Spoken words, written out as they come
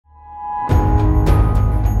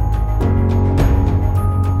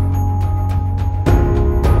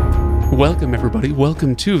Welcome, everybody.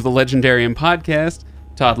 Welcome to the Legendarium Podcast.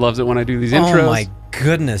 Todd loves it when I do these intros. Oh, my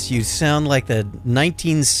goodness. You sound like the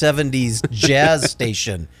 1970s jazz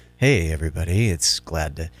station. Hey, everybody. I'm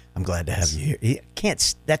glad to have you here.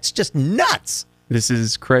 That's just nuts. This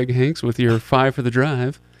is Craig Hanks with your 5 for the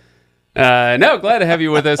drive. No, glad to have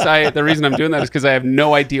you with us. The reason I'm doing that is because I have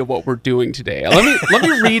no idea what we're doing today. Let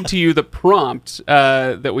me read to you the prompt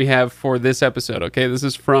that we have for this episode. Okay, this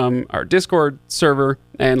is from our Discord server,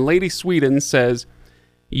 and Lady Sweden says,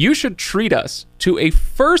 "You should treat us to a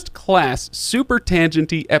first-class super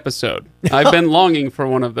tangenty episode. I've been longing for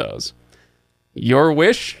one of those. Your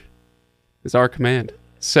wish is our command."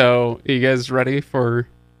 So, are you guys ready for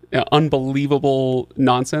unbelievable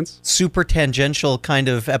nonsense? Super tangential kind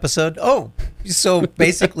of episode? Oh, so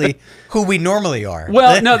basically who we normally are.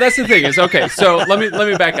 Well, no, that's the thing is, okay, so let me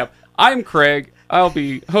back up. I'm Craig. I'll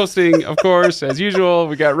be hosting, of course, as usual.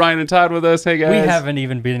 We got Ryan and Todd with us. Hey, guys. We haven't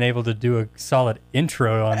even been able to do a solid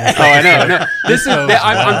intro on this. Oh, I know. No. This is.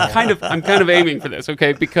 I'm kind of aiming for this,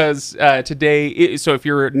 okay? Because today, so if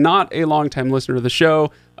you're not a longtime listener to the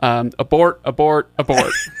show, abort.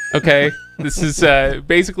 Okay, this is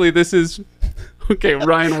basically this is. Okay,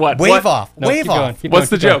 Ryan, what? Wave off. No, Wave keep off. going, What's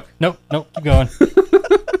the joke? Nope, keep going.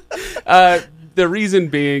 The reason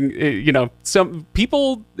being, some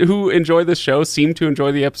people who enjoy this show seem to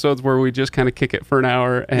enjoy the episodes where we just kind of kick it for an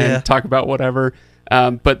hour and talk about whatever.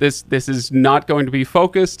 But this is not going to be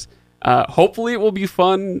focused. Hopefully it will be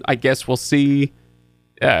fun. I guess we'll see.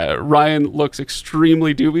 Ryan looks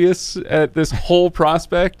extremely dubious at this whole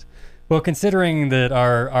prospect. Well, considering that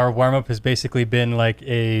our warm-up has basically been like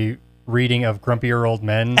a reading of Grumpier Old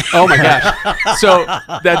Men. Oh my gosh. So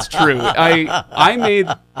that's true. I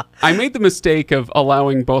made the mistake of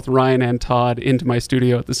allowing both Ryan and Todd into my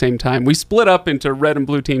studio at the same time. We split up into red and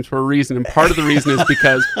blue teams for a reason, and part of the reason is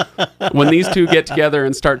because when these two get together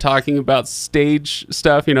and start talking about stage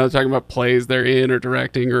stuff, talking about plays they're in or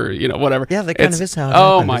directing or whatever. Yeah, that kind of is how it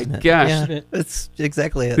Oh happens, my isn't it? gosh. Yeah, that's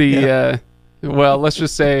exactly it. Well, let's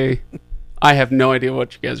just say I have no idea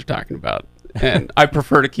what you guys are talking about. And I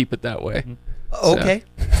prefer to keep it that way. Okay.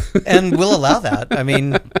 And we'll allow that. I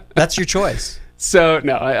mean, that's your choice. So,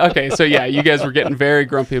 no. Okay. So, yeah, you guys were getting very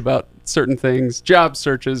grumpy about certain things, job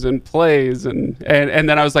searches and plays. And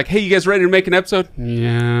then I was like, hey, you guys ready to make an episode?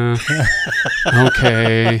 Yeah.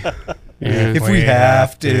 Okay. Yeah. If we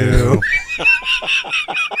have to.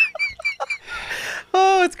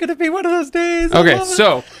 Oh, it's going to be one of those days. Okay.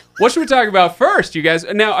 So, what should we talk about first, you guys?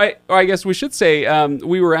 Now, I guess we should say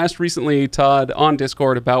we were asked recently, Todd, on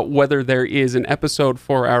Discord about whether there is an episode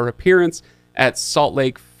for our appearance at Salt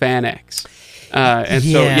Lake FanX.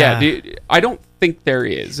 I don't think there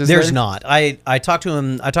is. There's not. I talked to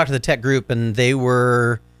him. I talked to the tech group, and they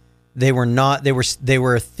were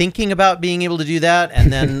thinking about being able to do that.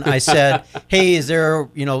 And then I said, hey, is there,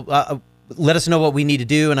 let us know what we need to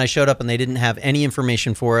do. And I showed up, and they didn't have any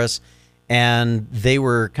information for us. And they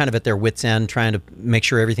were kind of at their wits' end trying to make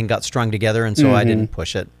sure everything got strung together, and so I didn't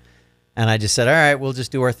push it. And I just said, "All right, we'll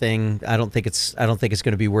just do our thing. I don't think it's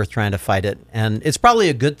going to be worth trying to fight it." And it's probably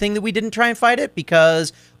a good thing that we didn't try and fight it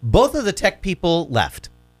because both of the tech people left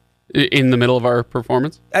in the middle of our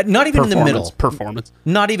performance. Not even in the middle.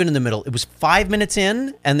 Not even in the middle. It was 5 minutes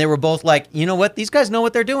in, and they were both like, "You know what? These guys know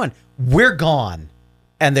what they're doing. We're gone."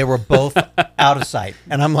 And they were both out of sight,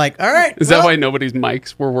 and I'm like, "All right." Is that why nobody's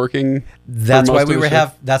mics were working? That's why we were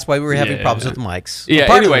having problems with the mics. Yeah.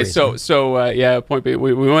 Anyway, so point being,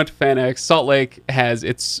 we went to FanX. Salt Lake has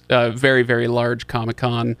its very, very large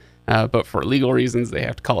Comic-Con, but for legal reasons they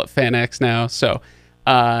have to call it FanX now. So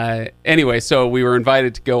anyway, so we were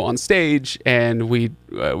invited to go on stage, and we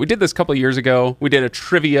did this a couple of years ago. We did a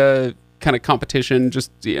trivia kind of competition,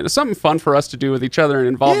 just something fun for us to do with each other and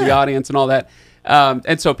involve the audience and all that.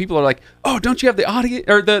 And so people are like, "Oh, don't you have the audio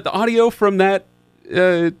or the audio from that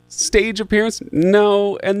stage appearance?"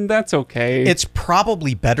 No, and that's okay. It's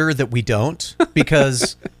probably better that we don't,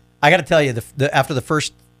 because I got to tell you, after the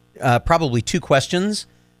first probably 2 questions,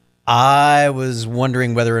 I was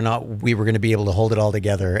wondering whether or not we were going to be able to hold it all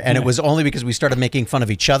together, and it was only because we started making fun of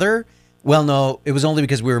each other. Well, no, it was only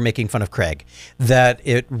because we were making fun of Craig that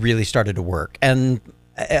it really started to work, and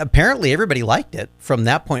apparently everybody liked it from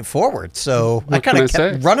that point forward. So I kind of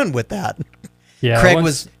kept running with that. Yeah,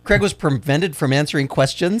 Craig was prevented from answering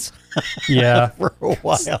questions. Yeah, for a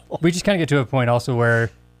while. We just kind of get to a point also where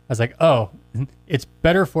I was like, oh, it's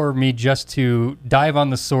better for me just to dive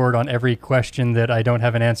on the sword on every question that I don't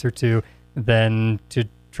have an answer to than to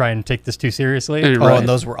try and take this too seriously. Oh, and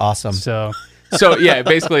those were awesome. So So yeah,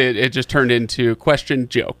 basically it just turned into question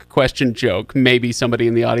joke. Maybe somebody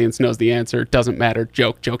in the audience knows the answer. Doesn't matter.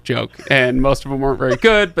 Joke. And most of them weren't very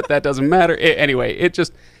good, but that doesn't matter. Anyway, it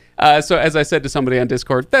just. So as I said to somebody on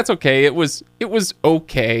Discord, that's okay. It was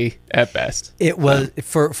okay at best. It was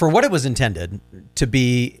for what it was intended to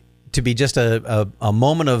be just a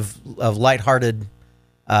moment of lighthearted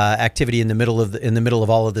activity in the middle of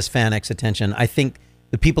all of this Fan X attention. I think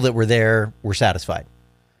the people that were there were satisfied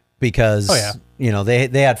because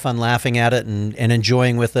they had fun laughing at it and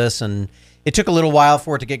enjoying with us, and it took a little while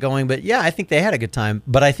for it to get going, but yeah, I think they had a good time.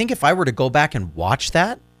 But I think if I were to go back and watch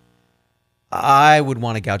that, I would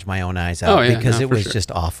want to gouge my own eyes out because it was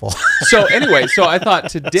just awful. So anyway, I thought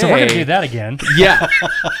today... So we're going to do that again. Yeah.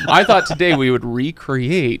 I thought today we would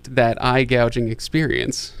recreate that eye gouging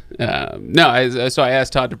experience. So I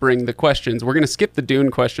asked Todd to bring the questions. We're going to skip the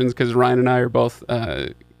Dune questions because Ryan and I are both...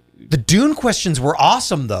 The Dune questions were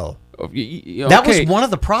awesome, though. Okay. That was one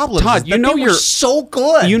of the problems. Todd, you know you're so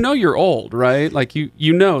good. You know you're old, right? Like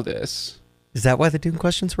you know this. Is that why the Dune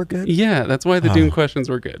questions were good? Yeah, that's why the Dune questions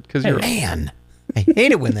were good. Because you're man, I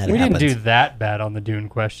hate it when that we happens. didn't do that bad on the Dune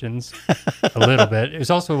questions. A little bit. It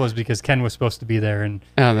was because Ken was supposed to be there and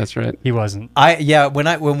that's right. He wasn't.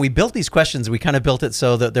 When we built these questions, we kind of built it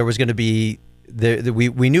so that there was going to be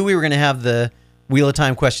we knew we were going to have the Wheel of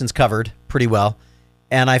Time questions covered pretty well.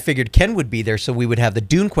 And I figured Ken would be there, so we would have the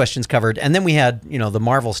Dune questions covered, and then we had, the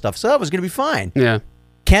Marvel stuff. So that was going to be fine. Yeah.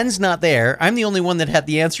 Ken's not there. I'm the only one that had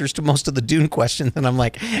the answers to most of the Dune questions, and I'm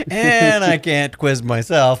like, and I can't quiz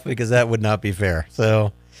myself because that would not be fair.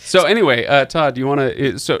 So anyway, Todd, you want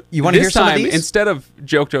to? So you want to hear some of these? Instead of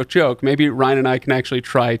joke, maybe Ryan and I can actually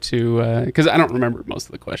try to because I don't remember most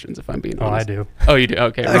of the questions if I'm being honest. I do. Oh, you do?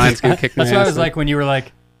 Okay, Ryan's gonna kick my ass. That's what I was like when you were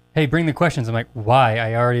like, hey, bring the questions. I'm like, why?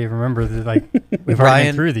 I already remember we've already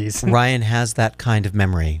been through these. Ryan has that kind of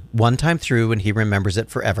memory. One time through, and he remembers it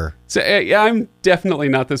forever. So I'm definitely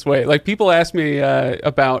not this way. Like people ask me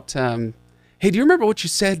about, hey, do you remember what you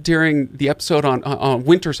said during the episode on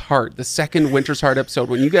Winter's Heart, the second Winter's Heart episode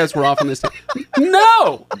when you guys were off on this?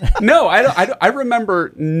 No, I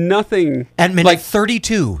remember nothing. At minute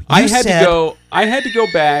 32, I had to go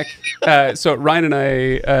back. So Ryan and I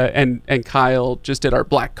and Kyle just did our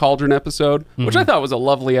Black Cauldron episode, which I thought was a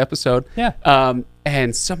lovely episode. Yeah.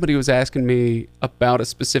 And somebody was asking me about a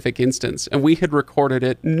specific instance, and we had recorded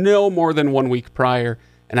it no more than 1 week prior,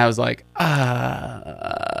 and I was like,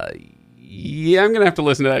 yeah, I'm going to have to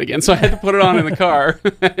listen to that again. So I had to put it on in the car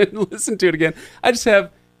and listen to it again. I just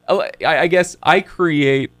have, I guess I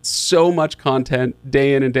create so much content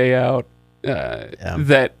day in and day out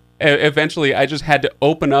that eventually I just had to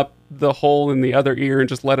open up the hole in the other ear and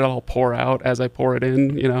just let it all pour out as I pour it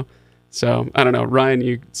in, So I don't know. Ryan,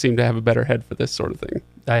 you seem to have a better head for this sort of thing.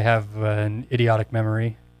 I have an idiotic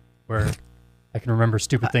memory where I can remember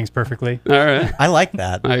stupid things perfectly. All right. I like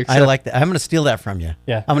that. I like that. I'm going to steal that from you.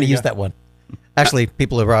 Yeah. I'm going to use that one. Actually,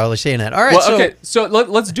 people are probably saying that. All right. Well, okay. So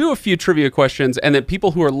let's do a few trivia questions, and then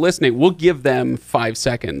people who are listening, we'll give them 5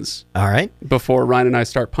 seconds. All right. Before Ryan and I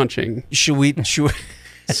start punching. Should we start?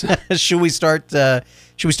 Should we start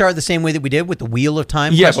the same way that we did with the Wheel of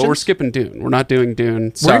Time? Yeah, questions? but we're skipping Dune. We're not doing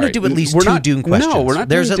Dune. Sorry. We're going to do at least two Dune questions. No, we're not.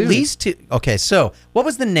 There's doing at Dune. least 2. Okay. So, what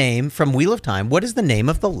was the name from Wheel of Time? What is the name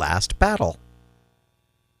of the last battle?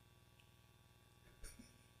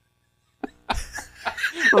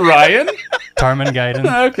 Ryan?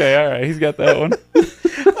 Tarmangaiden. Okay, all right. He's got that one.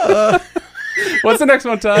 What's the next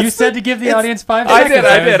one, Todd? You said to give the audience 5 seconds.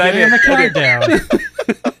 I did. The countdown.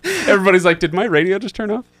 Everybody's like, did my radio just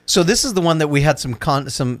turn off? So this is the one that we had some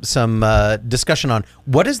discussion on.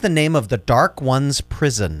 What is the name of the Dark One's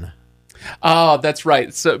prison? Oh, that's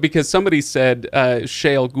right. So because somebody said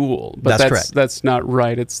Shale Ghul, but that's correct. That's not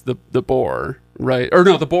right. It's the boar, right? Or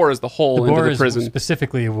no, the boar is the hole into the prison.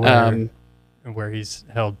 Specifically where he's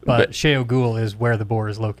held, but Shale Ghul is where the boar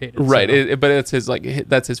is located. Right, so. But it's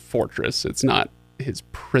that's his fortress. It's not his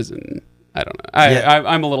prison. I don't know.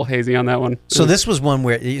 I'm a little hazy on that one. So this was one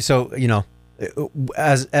where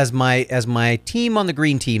as my team on the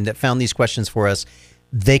green team that found these questions for us,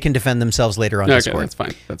 they can defend themselves later on. Okay, Discord. that's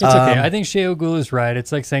fine. It's okay. I think Shale Ghul is right.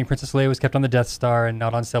 It's like saying Princess Leia was kept on the Death Star and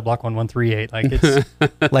not on cell block 1138.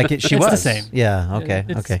 Like it's she was the same. Yeah. Okay.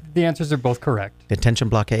 Okay. The answers are both correct. Detention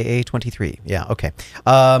block AA-23. Yeah. Okay.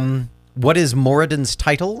 What is Moradin's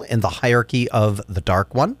title in the hierarchy of the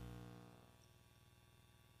Dark One?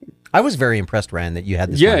 I was very impressed, Ryan, that you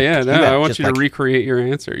had this one. Yeah. No, I want you to recreate your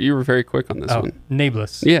answer. You were very quick on this one.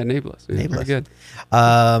 Nameless. Yeah, Nameless. Yeah, Nameless. Very good.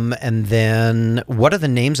 And then, what are the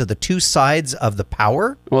names of the 2 sides of the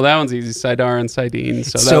power? Well, that one's easy. Sidar and Sidene.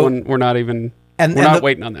 So that one we're not even And We're not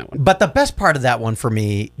waiting on that one. But the best part of that one for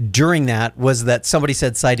me during that was that somebody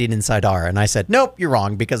said Sidene and Sidar, and I said, nope, you're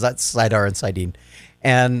wrong because that's Sidar and Sidene.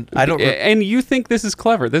 And I don't. And you think this is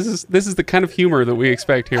clever? This is the kind of humor that we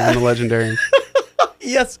expect here on the Legendary.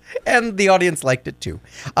 Yes, and the audience liked it too.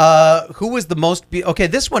 Who was the most... okay,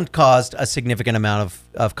 this one caused a significant amount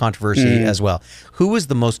of controversy as well. Who was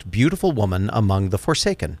the most beautiful woman among the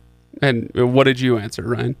Forsaken? And what did you answer,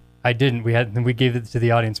 Ryan? I didn't. We gave it to the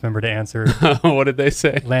audience member to answer. What did they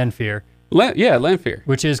say? Lanfear. Lanfear.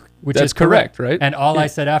 Which is correct, right? And all I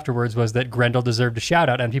said afterwards was that Grendel deserved a shout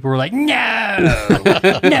out, and people were like, "No,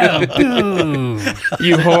 no, boo,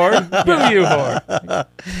 you whore, boo, you whore,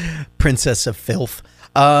 Princess of Filth."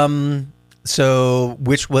 So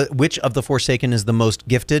which of the Forsaken is the most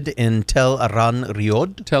gifted in Tel Aran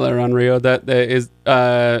Riod? Tel Aran Rio. That is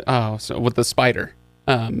so with the spider.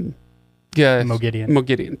 Yeah, Mogideon.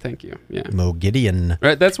 Mogideon, thank you. Yeah, Mogideon.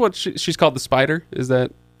 Right, that's what she's called. The spider. Is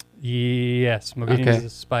that? Yes, Mogideon is a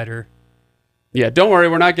spider. Yeah, don't worry,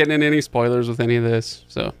 we're not getting into any spoilers with any of this.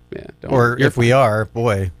 So yeah, don't or worry. If we are,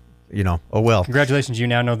 boy, oh well. Congratulations, you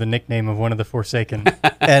now know the nickname of one of the Forsaken.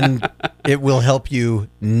 And it will help you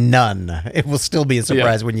none. It will still be a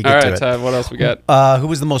surprise when you get All right, to it. Todd, what else we got? Who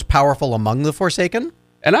was the most powerful among the Forsaken?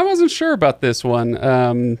 And I wasn't sure about this one.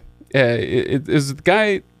 It is the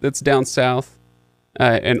guy that's down south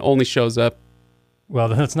and only shows up. Well,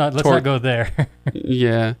 let's not go there.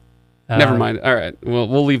 Yeah. Never mind. All right.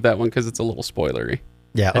 We'll leave that one because it's a little spoilery.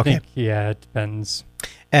 Yeah, I okay. think, it depends.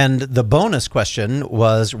 And the bonus question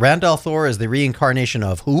was, Randall Thor is the reincarnation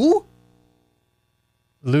of who?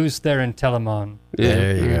 Luz Theron Telamon. Yeah.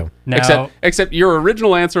 There you go. Now, Except your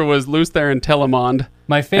original answer was Luz Theron Telamond.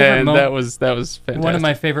 my favorite And moment. that was fantastic. One of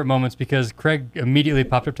my favorite moments because Craig immediately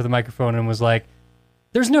popped up to the microphone and was like,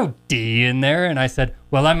 "There's no D in there," and I said,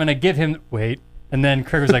 "Well, I'm going to give him wait." And then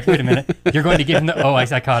Craig was like, "Wait a minute, you're going to give him the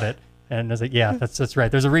I caught it." And I was like, "Yeah, that's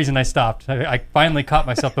right. There's a reason I stopped. I finally caught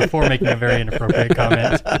myself before making a very inappropriate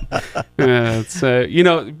comment." It's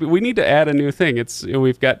we need to add a new thing.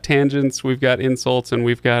 We've got tangents, we've got insults, and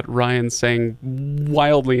we've got Ryan saying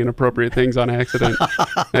wildly inappropriate things on accident.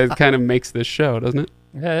 It kind of makes this show, doesn't it?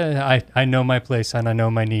 I know my place and I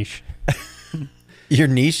know my niche. Your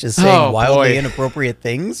niche is saying wildly boy. inappropriate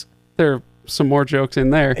things? There are some more jokes in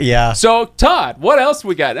there. Yeah. So, Todd, what else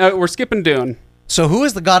we got? We're skipping Dune. So who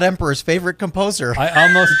is the God Emperor's favorite composer? I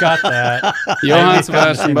almost got that. Johann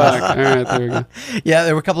Sebastian Bach. All right, there we go. Yeah,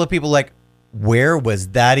 there were a couple of people like, where was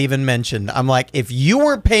that even mentioned? I'm like, if you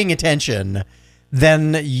weren't paying attention,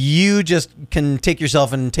 then you just can take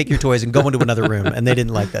yourself and take your toys and go into another room. And they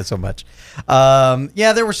didn't like that so much.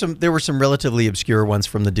 Yeah, there were some relatively obscure ones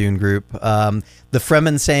from the Dune group. The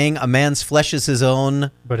Fremen saying, "A man's flesh is his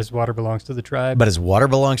own, But his water belongs to the tribe. but his water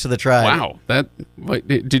belongs to the tribe." Wow.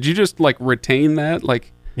 Did you just retain that?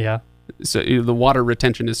 Yeah. So the water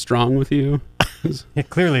retention is strong with you? Yeah,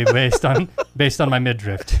 clearly based on my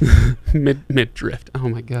midriff. Mid drift. Oh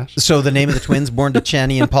my gosh. So the name of the twins born to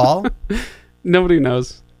Chani and Paul? Nobody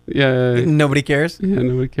knows. Yeah. Nobody cares? Yeah,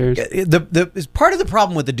 nobody cares. The part of the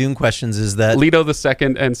problem with the Dune questions is that Leto the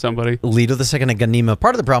second and somebody. Leto the Second and Ganima.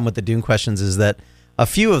 Part of the problem with the Dune questions is that a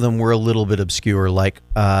few of them were a little bit obscure. Like,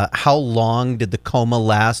 how long did the coma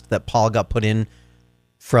last that Paul got put in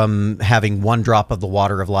from having one drop of the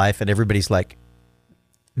water of life? And everybody's like,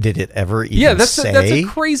 did it ever even That's say? that's a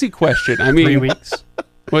crazy question. I mean, 3 weeks.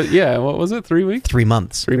 What was it? 3 weeks? 3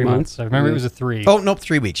 months. 3 months. I remember it was a 3. Oh, nope,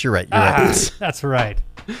 3 weeks. You're right. You're right. That's right.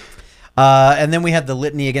 And then we had the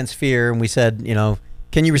litany against fear, and we said,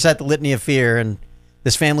 can you recite the litany of fear? And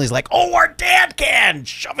this family's like, oh, our dad can.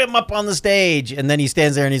 Shove him up on the stage. And then he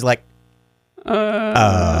stands there and he's like, and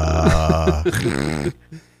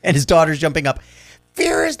his daughter's jumping up.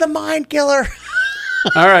 Fear is the mind killer.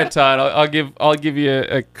 All right, Todd. I'll give you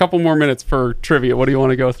a couple more minutes for trivia. What do you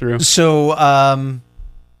want to go through? So,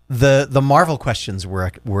 the Marvel questions were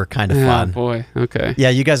kind of fun. Oh boy. Okay. Yeah,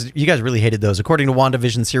 you guys really hated those. According to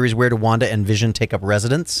WandaVision series, where do Wanda and Vision take up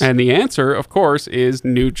residence? And the answer, of course, is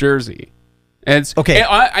New Jersey. And Okay.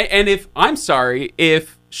 And if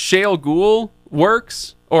Shale Ghul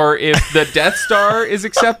works, or if the Death Star is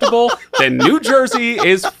acceptable, then New Jersey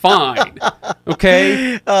is fine.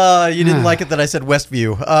 Okay. You didn't like it that I said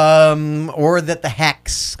Westview, or that the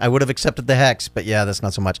Hex. I would have accepted the Hex, but yeah, that's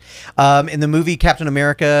not so much. In the movie Captain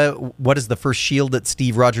America, what is the first shield that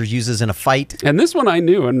Steve Rogers uses in a fight? And this one I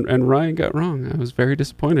knew, and Ryan got wrong. I was very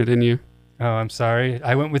disappointed in you. Oh, I'm sorry.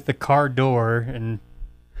 I went with the car door, and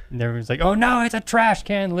And everyone's like, "Oh no, it's a trash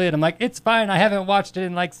can lid." I'm like, "It's fine. I haven't watched it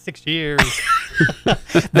in like 6 years."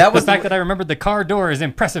 That was The fact that I remembered the car door is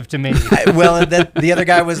impressive to me. well, and then the other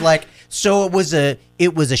guy was like, so it was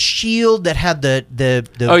a shield that had the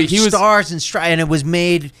he was- stars and stripes, and it was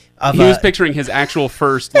made of He was picturing his actual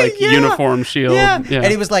first like Yeah. uniform shield. Yeah. And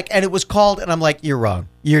he was like, and it was called, and I'm like, you're wrong.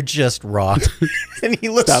 You're just wrong. And he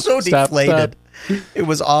looked so deflated. It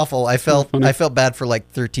was awful. I felt bad for like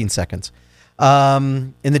 13 seconds.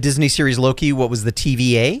 In the Disney series Loki, what was the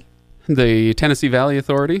TVA? The Tennessee Valley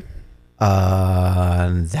Authority.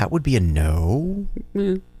 That would be a no.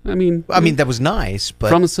 Yeah, I mean, that was nice, but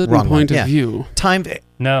from a certain wrong point one. of view. Time.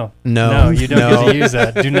 No, No, you don't no. get to use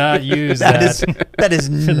that. Do not use that. That is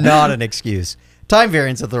not an excuse. Time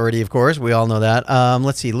Variance Authority, of course. We all know that.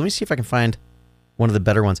 Let's see. Let me see if I can find one of the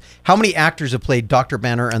better ones. How many actors have played Dr.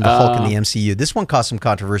 Banner and the Hulk in the MCU? This one caused some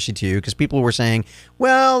controversy too, because people were saying,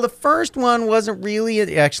 well, the first one wasn't really...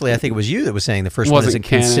 Actually, I think it was you that was saying the first one Wasn't isn't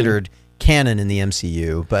canon. considered canon in the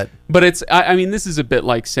MCU, but... But it's, I mean, this is a bit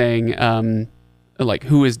like saying, like,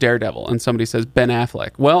 who is Daredevil? And somebody says Ben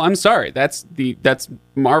Affleck. Well, I'm sorry, that's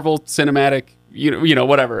Marvel Cinematic, you know,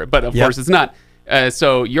 whatever. But of course, it's not.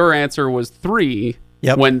 So your answer was 3.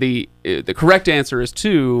 Yep. When the correct answer is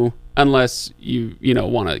 2, unless you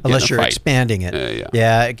want to get Unless in a you're fight. expanding it.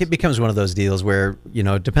 Yeah. It becomes one of those deals where,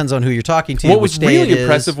 it depends on who you're talking to. What which was day really it is.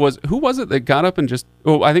 impressive was, who was it that got up and just,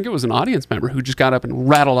 I think it was an audience member who just got up and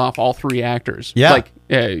rattled off all 3 actors. Yeah. Like,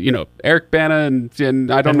 Eric Bana and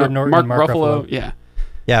I don't Edward know, Norton Mark and Mark Ruffalo. Ruffalo. Yeah.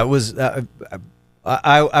 Yeah, it was.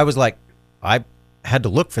 I was like, I had to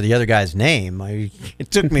look for the other guy's name.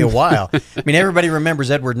 It took me a while. I mean, everybody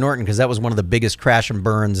remembers Edward Norton because that was one of the biggest crash and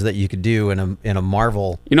burns that you could do in a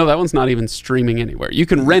Marvel. That one's not even streaming anywhere. You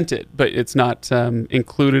can rent it, but it's not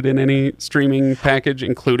included in any streaming package,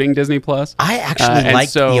 including Disney Plus. I actually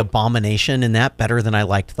liked the Abomination in that better than I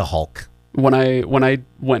liked the Hulk. When I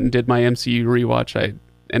went and did my MCU rewatch, I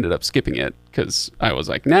ended up skipping it because I was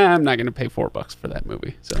like, nah, I'm not going to pay $4 for that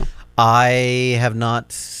movie. So I'm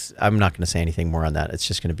not going to say anything more on that. It's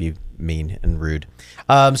just going to be mean and rude.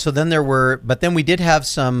 So then we did have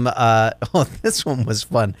some, this one was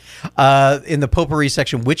fun. In the potpourri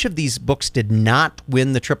section, which of these books did not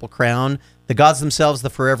win the Triple Crown? The Gods Themselves, The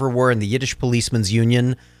Forever War, and The Yiddish Policeman's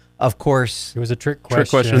Union. Of course, It was a trick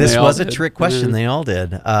question. this They all was a did. trick question. Yeah. They all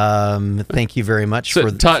did. Thank you very much So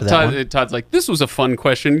for that one. Todd's like, this was a fun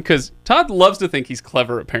question because Todd loves to think he's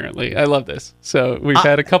clever, apparently. I love this. So we've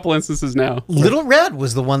had a couple instances now. Little Red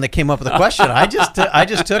was the one that came up with the question. I just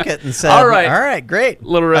took it and said, All right, great.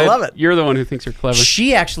 Little Red, I love it. You're the one who thinks you're clever.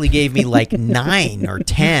 She actually gave me like 9 or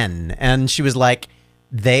 10, and she was like,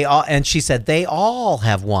 she said they all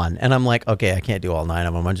have one, and I'm like, okay, I can't do all 9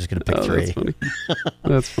 of them. I'm just going to pick 3. That's funny.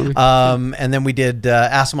 That's funny. And then we did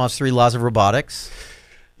Asimov's 3 Laws of Robotics.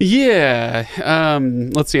 Yeah.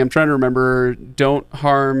 Let's see. I'm trying to remember. Don't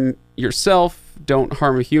harm yourself. Don't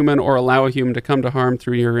harm a human or allow a human to come to harm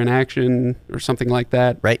through your inaction or something like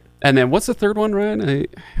that. Right. And then what's the third one, Ryan?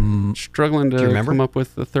 I'm struggling to remember? come up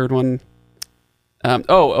with the third one.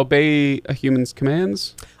 Obey a human's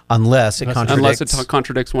commands. Unless it contradicts. Unless it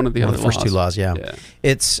contradicts one of the one other of the first laws. 2 laws, yeah. Yeah.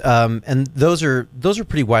 It's and those are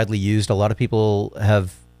pretty widely used. A lot of people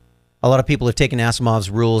have taken Asimov's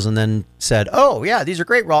rules and then said, "Oh, yeah, these are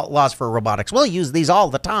great laws for robotics. We'll use these all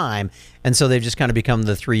the time." And so they've just kind of become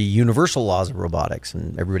the 3 universal laws of robotics,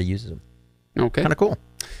 and everybody uses them. Okay. Kind of cool.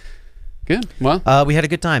 Good. Well, We had a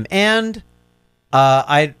good time, and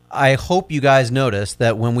I hope you guys noticed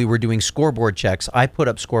that when we were doing scoreboard checks, I put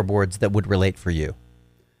up scoreboards that would relate for you.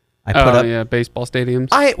 I put up. Baseball stadiums.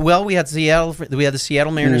 We had Seattle. We had the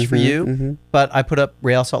Seattle Mariners for you, but I put up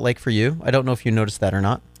Real Salt Lake for you. I don't know if you noticed that or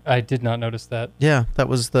not. I did not notice that. Yeah,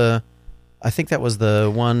 I think that was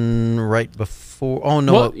the one right before. Oh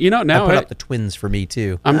no! Well, now I put up the Twins for me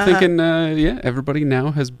too. I'm thinking, everybody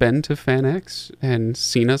now has been to FanX and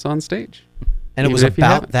seen us on stage. and it even was if you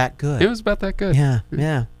about haven't. that good. It was about that good. Yeah.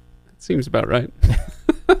 That seems about right.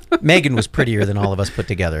 Megan was prettier than all of us put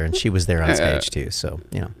together, and she was there on stage too. So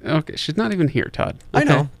Okay, she's not even here, Todd. I Okay.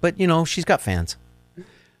 know, but she's got fans.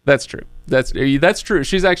 That's true. That's true.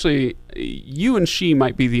 She's actually, you and she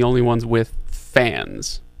might be the only ones with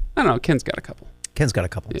fans. I don't know. Ken's got a couple. Ken's got a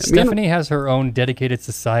couple. Yeah. Stephanie has her own dedicated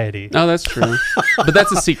society. Oh, that's true. But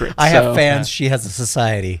that's a secret. I have so- fans. She has a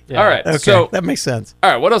society. Yeah. All right. Okay, So, that makes sense.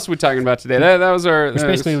 all right. What else are we talking about today? That was our. Which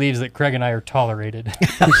basically leaves that Craig and I are tolerated.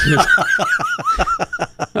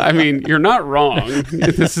 I mean, you're not wrong.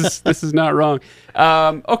 This is not wrong.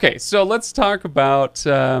 Okay, so let's talk about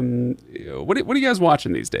what are you guys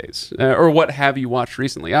watching these days, or what have you watched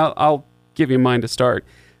recently? I'll give you mine to start.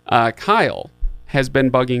 Kyle has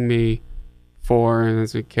been bugging me 4, and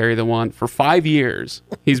as we carry the 1, for 5 years,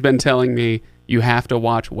 he's been telling me, you have to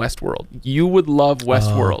watch Westworld. You would love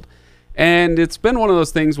Westworld. And it's been one of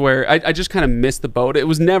those things where I just kind of missed the boat. It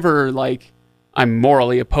was never like I'm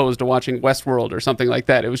morally opposed to watching Westworld or something like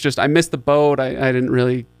that. It was just I missed the boat. I didn't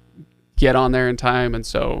really get on there in time. And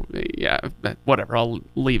so, yeah, whatever. I'll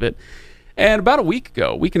leave it. And about a week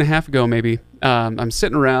and a half ago maybe, I'm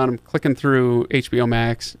sitting around, I'm clicking through HBO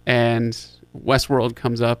Max, and Westworld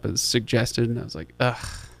comes up as suggested. And I was like, ugh,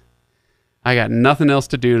 I got nothing else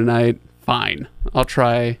to do tonight. Fine, I'll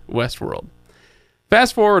try Westworld.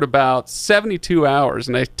 Fast forward about 72 hours,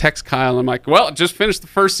 and I text Kyle, and I'm like, well, I just finished the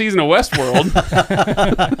first season of Westworld.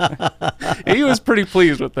 And he was pretty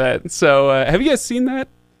pleased with that. So have you guys seen that?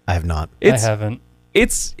 I have not. I haven't.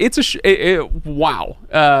 Wow.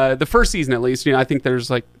 The first season, at least, I think there's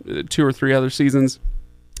like 2 or 3 other seasons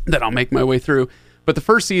that I'll make my way through. But the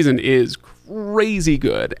first season is crazy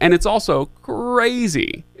good, and it's also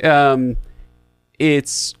crazy.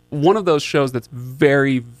 It's one of those shows that's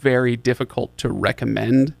very, very difficult to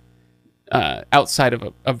recommend outside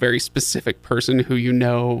of a very specific person who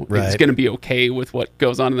is going to be okay with what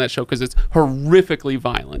goes on in that show, because it's horrifically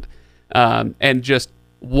violent and just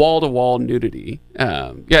wall-to-wall nudity.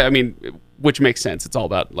 Which makes sense. It's all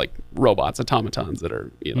about like robots, automatons that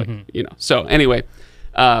are, So anyway,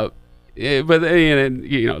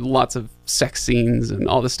 lots of sex scenes and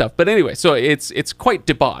all this stuff. But anyway, so it's quite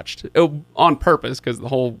debauched on purpose, because the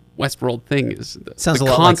whole Westworld thing is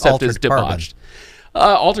the concept is debauched.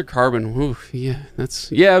 Altered Carbon, oof, a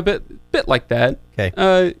bit like that.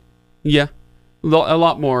 Okay. Yeah, a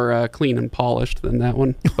lot more clean and polished than that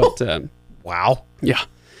one. But wow. Yeah.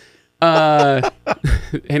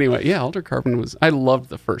 Anyway, yeah, Altered Carbon I loved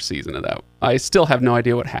the first season of that. I still have no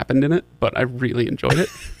idea what happened in it, but I really enjoyed it.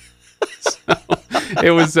 So it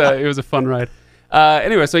was a fun ride.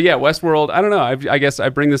 Anyway, so yeah, Westworld. I don't know. I guess I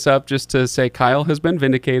bring this up just to say Kyle has been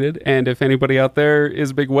vindicated, and if anybody out there is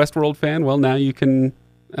a big Westworld fan, well, now you can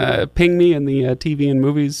ping me in the TV and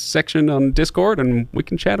movies section on Discord, and we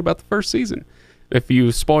can chat about the first season. If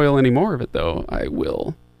you spoil any more of it, though, I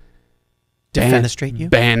will defenestrate you,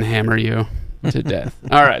 banhammer you to death.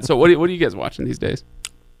 All right. So what are you guys watching these days?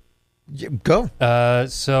 Go.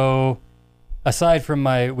 So, aside from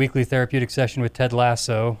my weekly therapeutic session with Ted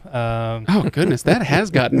Lasso, oh goodness, that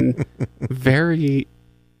has gotten very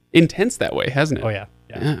intense that way, hasn't it? Oh yeah.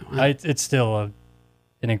 Wow. It's still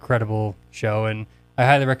an incredible show, and I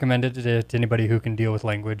highly recommend it to anybody who can deal with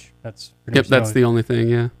language. That's pretty much that's the only thing.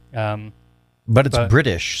 Yeah. But it's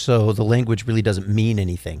British, so the language really doesn't mean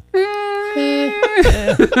anything.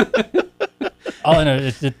 All I know,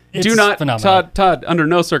 it's do not, phenomenal. Todd. Under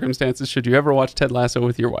no circumstances should you ever watch Ted Lasso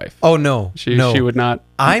with your wife. Oh no, she no. would not.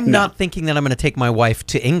 I'm not thinking that I'm going to take my wife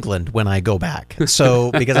to England when I go back.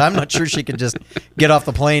 So because I'm not sure she could just get off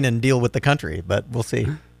the plane and deal with the country. But we'll see.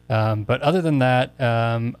 But other than that,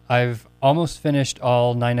 I've almost finished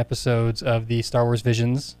all 9 episodes of the Star Wars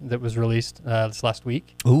Visions that was released this last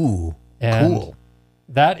week. Ooh, and cool.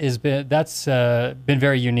 That's been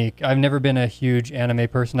very unique. I've never been a huge anime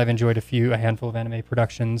person. I've enjoyed a handful of anime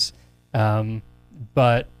productions,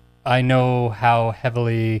 but I know how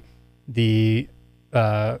heavily the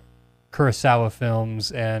Kurosawa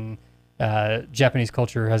films and Japanese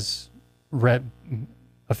culture has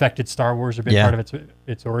affected Star Wars or been part of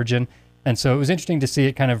its origin. And so it was interesting to see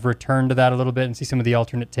it kind of return to that a little bit and see some of the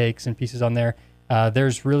alternate takes and pieces on there.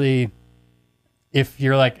 There's really, if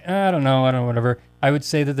you're like, I don't know, whatever, I would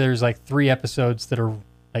say that there's like 3 episodes that are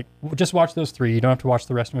like, just watch those 3. You don't have to watch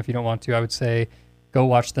the rest of them if you don't want to. I would say go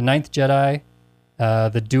watch The Ninth Jedi,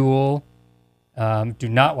 The Duel. Do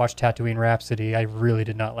not watch Tatooine Rhapsody. I really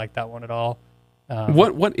did not like that one at all.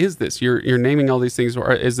 What is this? You're naming all these things.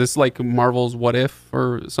 Or is this like Marvel's What If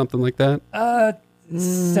or something like that?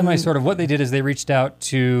 Semi sort of. What they did is they reached out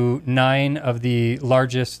to 9 of the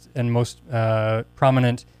largest and most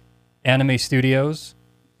prominent anime studios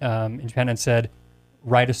in Japan and said,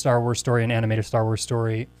 write a Star Wars story and animate a Star Wars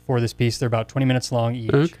story for this piece. They're about 20 minutes long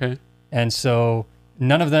each. Okay. And so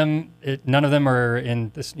none of them are in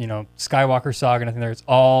this, Skywalker saga. Nothing there. It's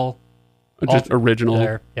all just original.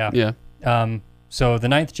 There. Yeah. Yeah. So The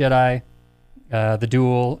Ninth Jedi, The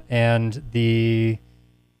Duel, and the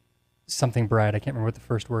something bride. I can't remember what the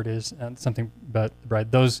first word is. Something but the bride.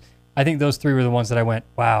 I think those 3 were the ones that I went,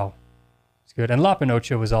 wow, it's good. And La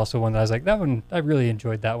Pinocha was also one that I was like, that one, I really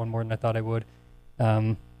enjoyed that one more than I thought I would.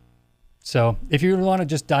 So if you want to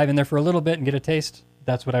just dive in there for a little bit and get a taste,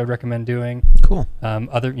 that's what I would recommend doing. Cool. You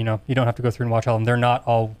don't have to go through and watch all of them. They're not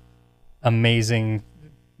all amazing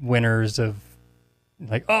winners of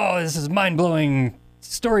like, oh, this is mind-blowing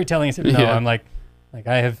storytelling. No, yeah. I'm like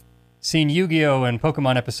I have seen Yu-Gi-Oh and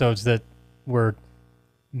Pokemon episodes that were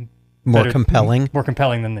More better- compelling. more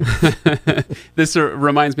compelling than this. This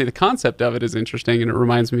reminds me, the concept of it is interesting, and it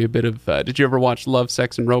reminds me a bit of, did you ever watch Love,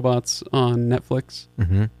 Sex, and Robots on Netflix?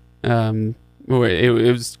 Mm-hmm. Where it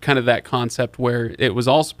was kind of that concept where it was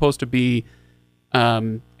all supposed to be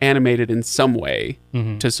animated in some way,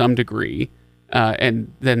 to some degree.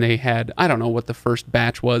 And then they had, I don't know what the first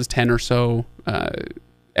batch was, 10 or so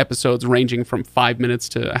episodes ranging from 5 minutes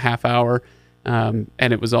to a half hour. And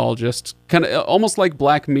it was all just kind of almost like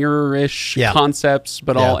Black Mirror-ish concepts,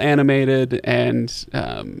 but all animated and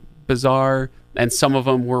bizarre. And some of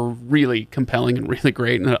them were really compelling and really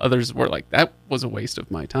great, and others were like, that was a waste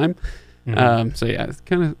of my time. So yeah, it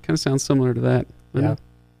kind of sounds similar to that. Yeah.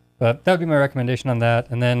 But that would be my recommendation on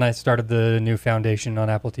that. And then I started the new Foundation on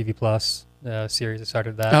Apple TV Plus series. I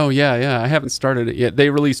started that. Oh yeah, I haven't started it yet.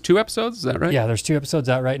 They released 2 episodes, is that right? Yeah, there's 2 episodes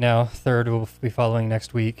out right now. Third will be following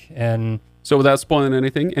next week. And So without spoiling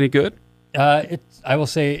anything, any good? I will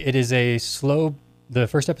say it is a slow. The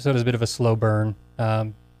first episode is a bit of a slow burn.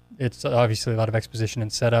 It's obviously a lot of exposition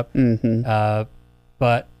and setup.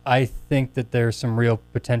 But I think that there's some real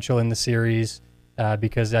potential in the series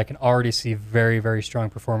because I can already see very, very strong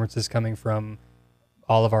performances coming from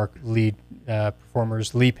all of our lead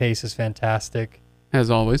performers. Lee Pace is fantastic. As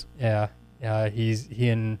always. Yeah, he's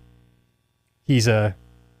a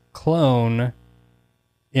clone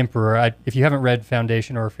emperor. If you haven't read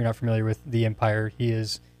Foundation, or if you're not familiar with the Empire, he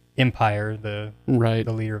is Empire, the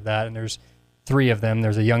leader of that. And there's 3 of them.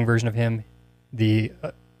 There's a young version of him, the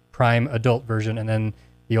prime adult version, and then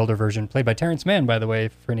the older version, played by Terrence Mann, by the way,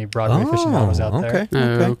 for any Broadway aficionados out there.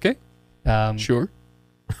 Okay. Sure.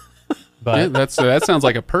 But Yeah, that sounds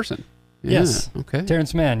like a person. Yeah, yes, okay.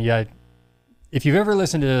 Terrence Mann. Yeah, if you've ever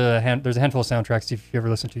listened to there's a handful of soundtracks. If you've ever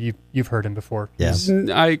listened to, you've heard him before. Yeah.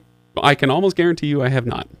 I can almost guarantee you I have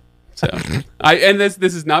not. So this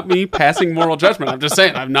is not me passing moral judgment. I'm just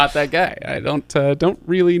saying I'm not that guy. I don't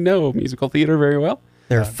really know musical theater very well.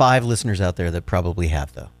 There are 5 listeners out there that probably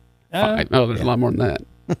have, though. There's a lot more than that.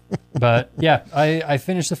 But yeah, I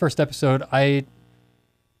finished the first episode. I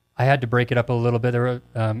had to break it up a little bit. There were,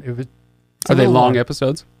 Are they long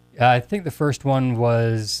episodes? I think the first one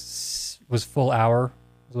was full hour,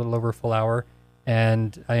 a little over a full hour,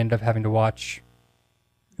 and I ended up having to watch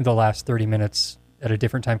the last 30 minutes at a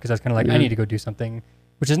different time because I was kind of like, I need to go do something,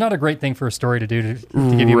 which is not a great thing for a story to do,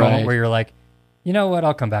 to give you a moment where you're like, you know what,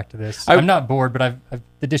 I'll come back to this. I'm not bored, but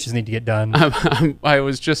the dishes need to get done. I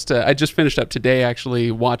just finished up today actually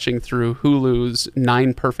watching through Hulu's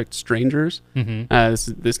 9 Perfect Strangers.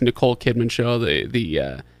 This Nicole Kidman show.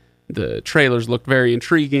 The trailers looked very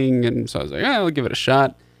intriguing, and so I was like, I'll give it a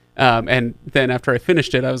shot. And then after I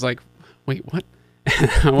finished it, I was like, wait, what?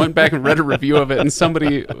 I went back and read a review of it, and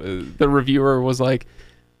the reviewer was like,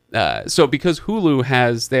 so because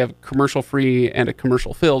Hulu they have commercial free and a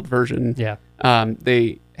commercial filled version. Yeah.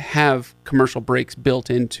 They have commercial breaks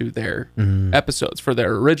built into their episodes for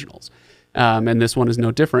their originals. And this one is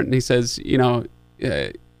no different. And he says,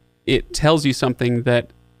 it tells you something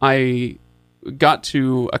that I got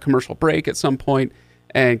to a commercial break at some point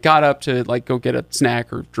and got up to like go get a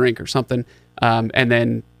snack or drink or something. And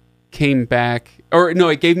then came back, or no,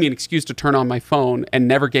 it gave me an excuse to turn on my phone and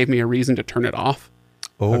never gave me a reason to turn it off.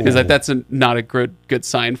 Because that's not a good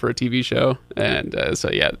sign for a TV show. And so,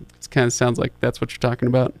 yeah, it kind of sounds like that's what you're talking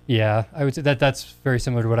about. Yeah, I would say that's very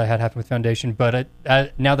similar to what I had happen with Foundation. But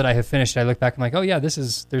now that I have finished, I look back, I'm like, oh, yeah,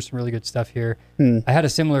 there's some really good stuff here. I had a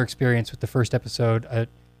similar experience with the first episode. It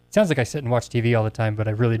sounds like I sit and watch TV all the time, but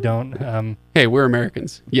I really don't. Hey, we're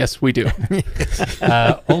Americans. Yes, we do.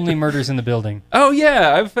 Only Murders in the Building. Oh,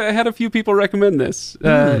 yeah, I've had a few people recommend this.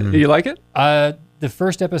 You like it? The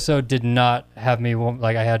first episode did not have me,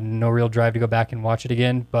 like I had no real drive to go back and watch it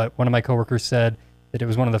again, but one of my coworkers said that it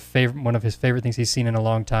was one of his favorite things he's seen in a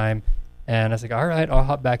long time. And I was like, all right, I'll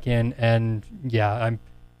hop back in. And yeah,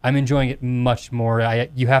 I'm enjoying it much more.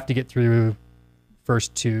 You have to get through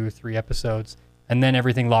first 2-3 episodes, and then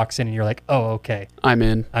everything locks in and you're like, oh, okay. I'm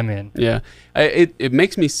in. Yeah. It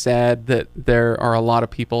makes me sad that there are a lot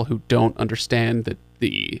of people who don't understand that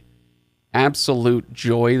the absolute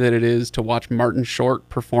joy that it is to watch Martin Short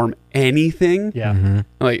perform anything. Yeah.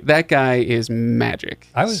 Like that guy is magic.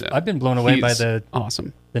 I've been blown away by the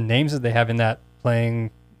names that they have in that,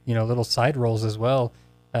 playing, little side roles as well.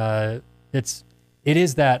 It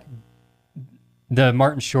is that the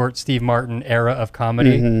Martin Short, Steve Martin era of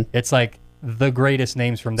comedy. It's like the greatest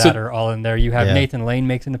names from that are all in there. You have Nathan Lane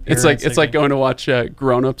makes an appearance. It's like going to watch a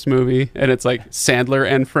Grown Ups movie and it's like Sandler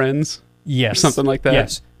and Friends. Yes. Or something like that.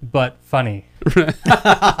 Yes, but funny.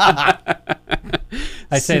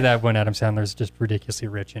 I say that when Adam Sandler's just ridiculously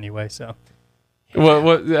rich anyway. So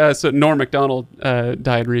So Norm Macdonald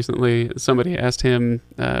died recently. Somebody asked him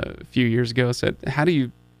a few years ago, said, how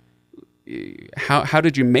did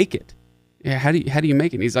you make it? Yeah, how do you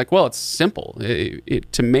make it? And he's like, well, it's simple.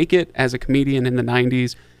 To make it as a comedian in the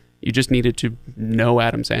 90s, you just needed to know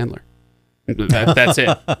Adam Sandler. That's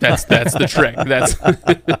it. That's the trick.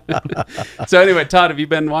 So anyway, Todd, have you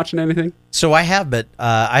been watching anything? So I have, but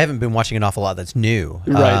I haven't been watching an awful lot that's new.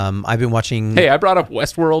 Right. I've been watching. Hey, I brought up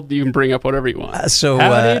Westworld. You can bring up whatever you want.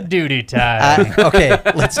 howdy duty time. Okay,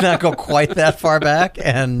 let's not go quite that far back,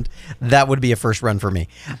 and that would be a first run for me.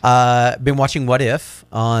 Been watching What If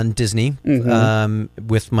on Disney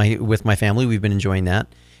with my family. We've been enjoying that.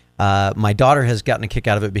 My daughter has gotten a kick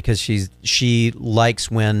out of it because she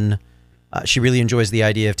likes when. She really enjoys the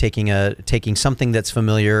idea of taking something that's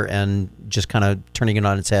familiar and just kind of turning it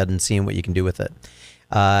on its head and seeing what you can do with it.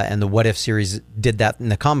 And the What If series did that in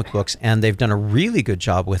the comic books, and they've done a really good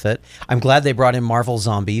job with it. I'm glad they brought in Marvel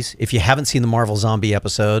Zombies. If you haven't seen the Marvel Zombie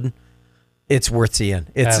episode, it's worth seeing.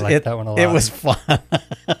 I like that one a lot. It was fun.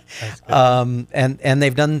 And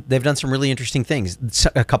they've done some really interesting things.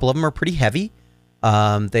 A couple of them are pretty heavy.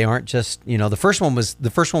 They aren't just the first one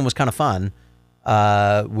was kind of fun.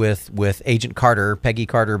 With Agent Carter, Peggy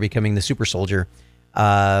Carter becoming the super soldier.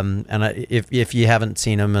 If you haven't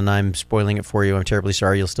seen them and I'm spoiling it for you, I'm terribly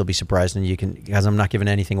sorry. You'll still be surprised, and because I'm not giving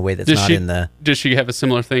anything away that's in the. Does she have a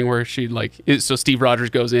similar thing where she so Steve Rogers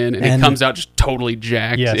goes in and he comes out just totally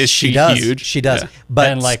jacked? Yes, is she does. huge? She does. Yeah.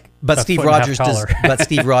 But Steve Rogers does. taller. But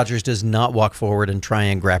Steve Rogers does not walk forward and try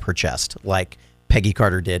and grab her chest like Peggy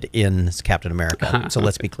Carter did in Captain America. So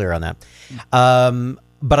let's be clear on that.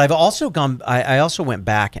 But I've also gone. I also went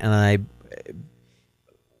back and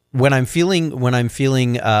when I'm feeling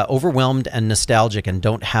overwhelmed and nostalgic and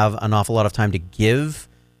don't have an awful lot of time to give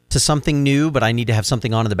to something new, but I need to have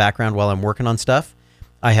something on in the background while I'm working on stuff.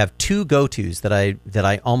 I have two go-tos that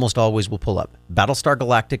I almost always will pull up: Battlestar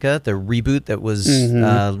Galactica, the reboot that was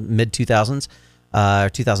mid 2000s,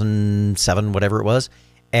 2007, whatever it was.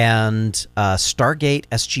 And Stargate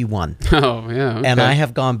SG-1. Oh, yeah. Okay. And I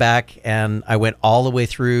have gone back and I went all the way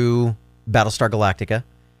through Battlestar Galactica.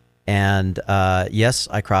 And yes,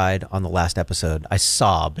 I cried on the last episode. I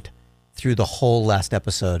sobbed through the whole last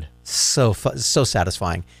episode. So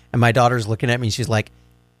satisfying. And my daughter's looking at me and she's like,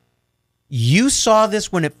 you saw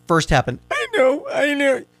this when it first happened. I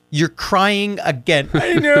know. You're crying again.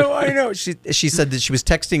 I know. She said that she was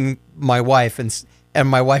texting my wife and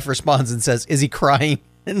my wife responds and says, is he crying?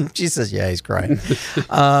 And she says, yeah, he's crying.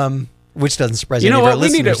 Which doesn't surprise any of our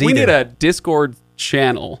listeners we need a Discord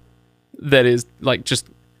channel that is like just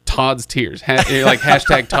Todd's Tears, like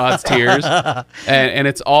hashtag Todd's Tears. And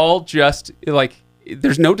it's all just like,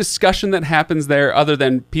 there's no discussion that happens there other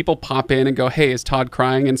than people pop in and go, hey, is Todd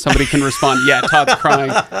crying? And somebody can respond, yeah, Todd's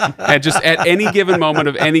crying. And just at any given moment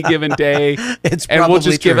of any given day, and we'll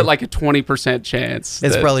just give it like a 20% chance.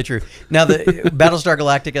 It's probably true. Now the Battlestar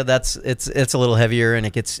Galactica, it's a little heavier and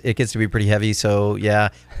it gets to be pretty heavy. So yeah,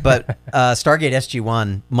 but Stargate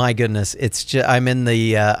SG-1, my goodness, it's just, I'm in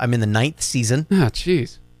the 9th season. Oh,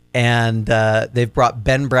 jeez. And they've brought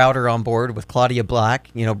Ben Browder on board with Claudia Black,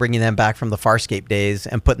 bringing them back from the Farscape days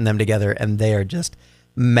and putting them together. And they are just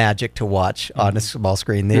magic to watch on a small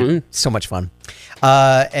screen. They're so much fun.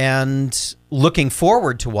 And looking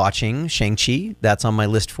forward to watching Shang-Chi. That's on my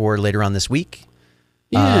list for later on this week.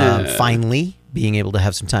 Yeah. Finally, being able to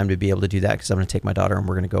have some time to be able to do that because I'm going to take my daughter and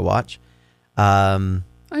we're going to go watch. I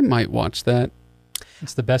might watch that.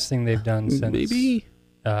 It's the best thing they've done since maybe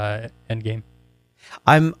Endgame.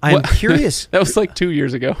 I'm curious. That was like 2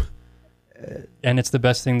 years ago. And it's the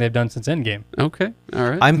best thing they've done since Endgame. Okay, all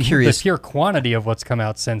right. I'm curious. The sheer quantity of what's come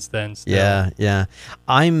out since then. Still. Yeah.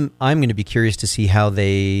 I'm going to be curious to see how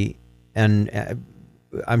they, and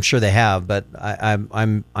I'm sure they have, but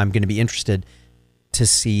I'm going to be interested to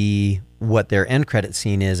see what their end credit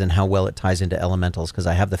scene is and how well it ties into Elementals, because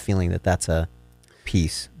I have the feeling that that's a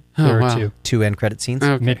piece. There Oh, are wow. Two end credit scenes.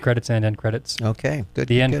 Okay. Mid credits and end credits. Okay, good.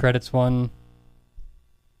 The end good. credits one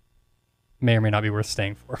may or may not be worth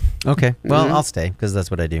staying for. Okay, well, Mhm. I'll stay because that's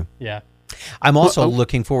what I do. Yeah. I'm also Well,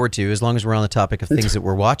 looking forward to, as long as we're on the topic of things that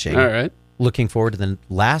we're watching, All right. looking forward to the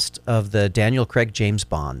last of the Daniel Craig James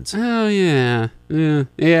Bonds. Oh yeah.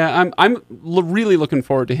 I'm really looking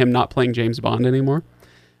forward to him not playing James Bond anymore.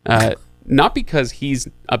 Not because he's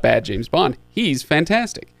a bad James Bond. He's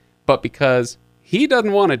fantastic, but because he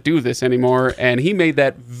doesn't want to do this anymore, and he made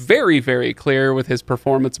that very, very clear with his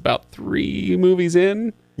performance about 3 movies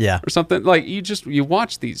in. Yeah. Or something. Like you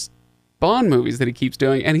watch these Bond movies that he keeps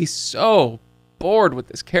doing, and he's so bored with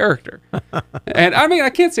this character. And I mean, I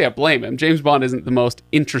can't say I blame him. James Bond isn't the most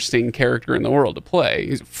interesting character in the world to play.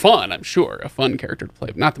 He's fun, I'm sure, a fun character to play,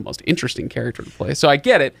 but not the most interesting character to play. So I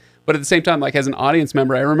get it. But at the same time, like as an audience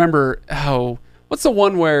member, I remember, what's the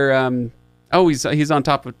one where, he's on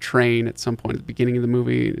top of a train at some point at the beginning of the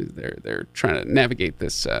movie. They're trying to navigate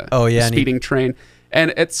this speeding train.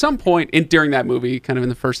 And at some point during that movie, kind of in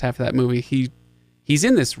the first half of that movie, he's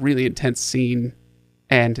in this really intense scene,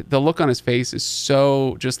 and the look on his face is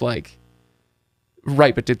so just like,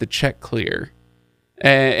 right, but did the check clear?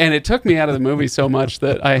 And it took me out of the movie so much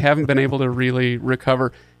that I haven't been able to really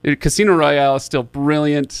recover. Casino Royale is still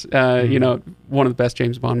brilliant, one of the best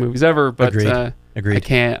James Bond movies ever, but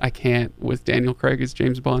Agreed. I can't with Daniel Craig as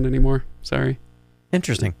James Bond anymore. Sorry.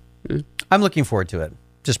 Interesting. Yeah. I'm looking forward to it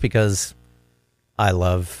just because I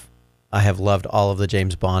have loved all of the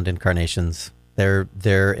James Bond incarnations.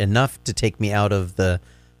 They're enough to take me out of the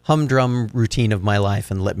humdrum routine of my life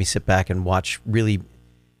and let me sit back and watch really,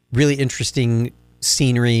 really interesting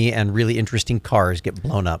scenery and really interesting cars get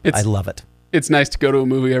blown up. I love it. It's nice to go to a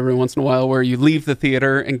movie every once in a while where you leave the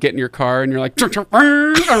theater and get in your car and you're like, like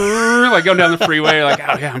going down the freeway. You're like,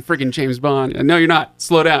 oh yeah, I'm freaking James Bond. And no, you're not.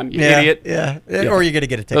 Slow down, you idiot. Yeah. Or you're going to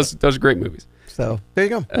get a ticket. Those are great movies. So there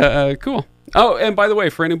you go. Cool. Oh, and by the way,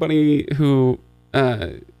 for anybody who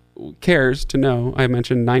cares to know, I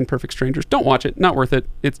mentioned 9 Perfect Strangers. Don't watch it. Not worth it.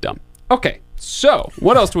 It's dumb. Okay. So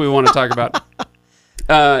what else do we want to talk about?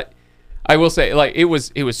 I will say, like, it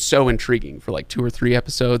was so intriguing for like 2 or 3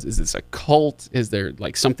 episodes. Is this a cult? Is there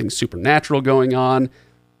like something supernatural going on?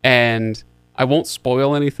 And I won't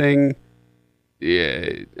spoil anything.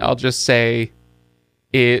 I'll just say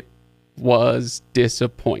it was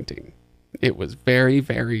disappointing. It was very,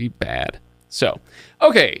 very bad. So,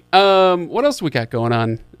 okay. What else we got going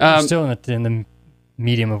on? I'm still in the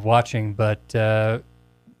medium of watching, but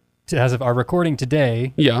as of our recording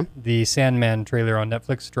today, the Sandman trailer on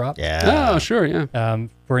Netflix dropped. Yeah. Oh, sure, yeah.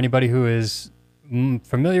 For anybody who is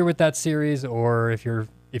familiar with that series, or if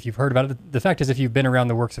you've heard about it, the fact is, if you've been around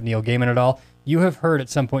the works of Neil Gaiman at all, you have heard at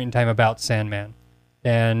some point in time about Sandman,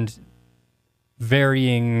 and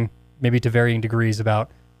maybe to varying degrees about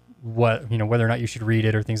whether or not you should read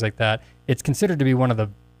it or things like that. It's considered to be one of the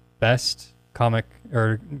best comic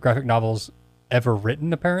or graphic novels ever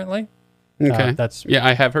written, apparently. Okay.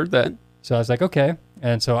 I have heard that. So I was like, okay.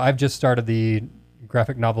 And so I've just started the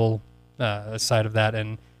graphic novel side of that.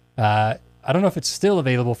 And I don't know if it's still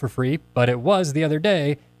available for free, but it was the other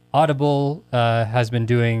day. Audible has been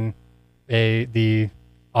doing the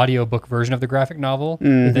audiobook version of the graphic novel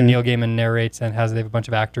that Neil Gaiman narrates and they have a bunch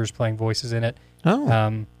of actors playing voices in it.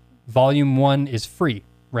 Oh. Volume 1 is free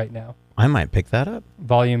right now. I might pick that up.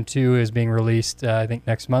 Volume 2 is being released, I think,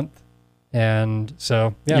 next month. And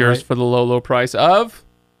so, yeah. Yours for the low price of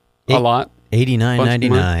a lot.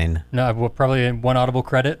 $89.99. No, well, probably one Audible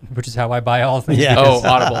credit, which is how I buy all things. Yeah. Oh,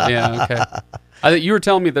 Audible. Yeah, okay. You were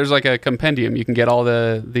telling me there's like a compendium. You can get all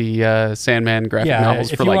the Sandman graphic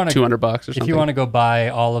novels for like $200 or something. If you want to go buy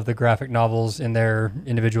all of the graphic novels in their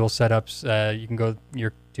individual setups, you can go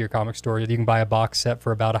to your comic store. You can buy a box set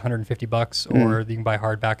for about $150, or you can buy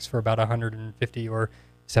hardbacks for about $150 or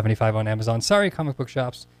 $75 on Amazon. Sorry, comic book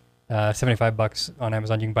shops. $75 on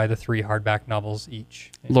Amazon. You can buy the 3 hardback novels each.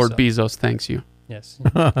 Lord Bezos thanks you. Yes.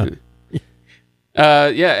 I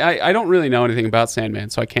don't really know anything about Sandman,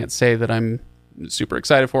 so I can't say that I'm super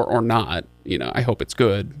excited for it or not. I hope it's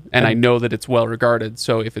good, and I know that it's well regarded.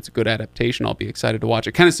 So if it's a good adaptation, I'll be excited to watch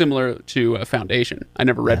it. Kind of similar to Foundation. I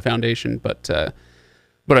never read Foundation, but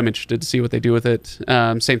I'm interested to see what they do with it.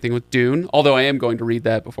 Same thing with Dune, although I am going to read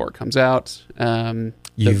that before it comes out.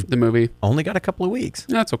 The movie only got a couple of weeks.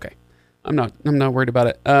 That's okay. I'm not worried about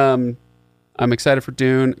it. I'm excited for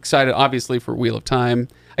Dune. Excited, obviously, for Wheel of Time.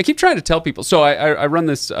 I keep trying to tell people. So I run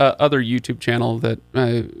this other YouTube channel that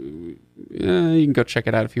you can go check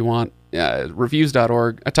it out if you want.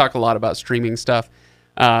 Reviews.org. I talk a lot about streaming stuff,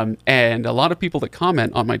 and a lot of people that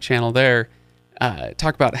comment on my channel there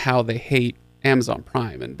talk about how they hate Amazon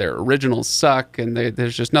Prime and their originals suck, and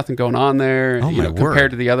there's just nothing going on there.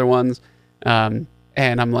 Compared to the other ones.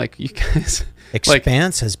 And I'm like, you guys...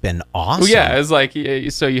 Expanse has been awesome. Well, yeah, it's like,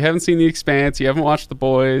 so you haven't seen The Expanse, you haven't watched The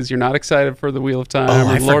Boys, you're not excited for The Wheel of Time,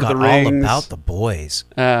 or I Lord of the Rings. all about The Boys.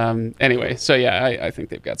 Anyway, so yeah, I think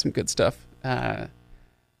they've got some good stuff.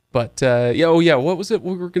 What was it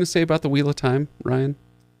we were going to say about The Wheel of Time, Ryan?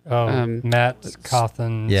 Matt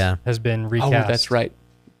Cawthon has been recast. Oh, that's right.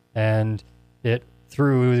 And it,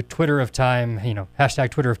 through Twitter of Time,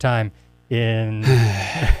 hashtag Twitter of Time,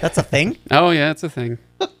 That's a thing? Oh, yeah, it's a thing.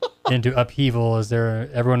 Into upheaval.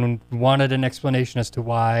 Everyone wanted an explanation as to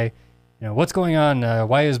why what's going on?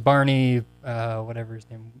 Why is Barney, whatever his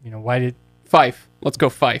name, Fife. Let's go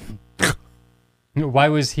Fife. why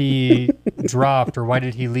was he dropped, or why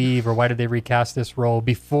did he leave, or why did they recast this role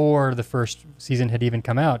before the first season had even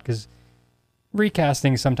come out? Because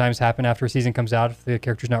recasting sometimes happen after a season comes out if the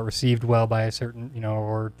character's not received well by a certain,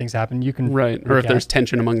 or things happen. You can Right. Or if recast. there's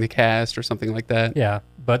tension among the cast or something like that. Yeah,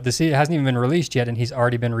 but the season hasn't even been released yet, and he's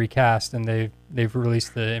already been recast, and they've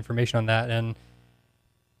released the information on that, and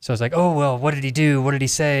so it's like, oh well, what did he do? What did he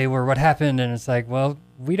say? Or what happened? And it's like, well,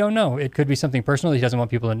 we don't know. It could be something personal he doesn't want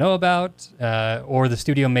people to know about, or the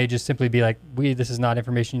studio may just simply be like, this is not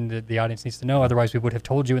information that the audience needs to know. Otherwise, we would have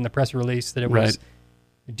told you in the press release that it was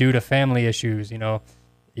due to family issues.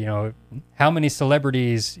 How many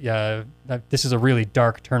celebrities? This is a really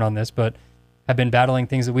dark turn on this, but have been battling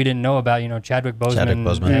things that we didn't know about. Chadwick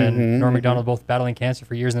Boseman, and Norm Macdonald both battling cancer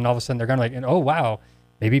for years, and then all of a sudden they're going like, oh wow,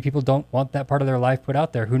 maybe people don't want that part of their life put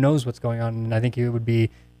out there. Who knows what's going on? And I think it would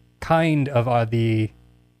be kind of the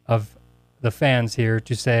fans here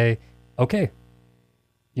to say, okay,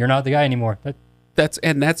 you're not the guy anymore.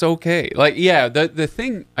 That's okay. Like, yeah, the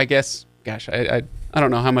thing, I guess, gosh, I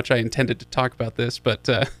don't know how much I intended to talk about this, but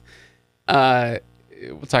we'll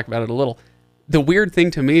talk about it a little. The weird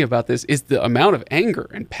thing to me about this is the amount of anger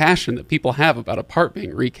and passion that people have about a part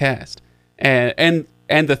being recast, and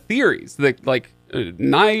the theories that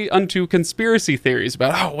nigh unto conspiracy theories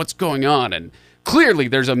about what's going on, and clearly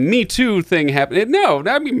there's a Me Too thing happening. No,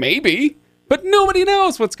 I mean maybe, but nobody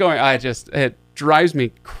knows what's going on. It drives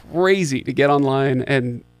me crazy to get online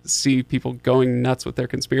and see people going nuts with their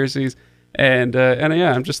conspiracies, and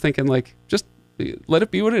yeah, I'm just thinking just let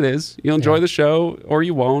it be what it is. You'll enjoy the show or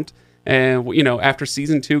you won't. And, after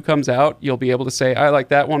season 2 comes out, you'll be able to say, I like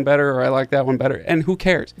that one better, or I like that one better. And who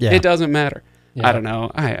cares? Yeah. It doesn't matter. Yeah. I don't know.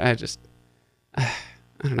 I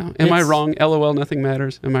don't know. Am I wrong? LOL, nothing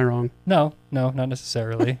matters. Am I wrong? No, not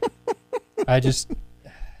necessarily. I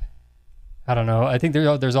don't know. I think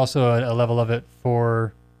there's also a level of it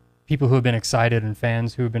for people who have been excited and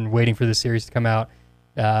fans who have been waiting for the series to come out.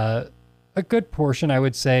 A good portion, I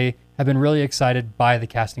would say, have been really excited by the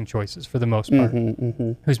casting choices for the most part.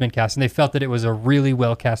 Who's been cast, and they felt that it was a really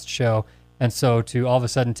well cast show, and so to all of a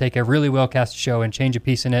sudden take a really well cast show and change a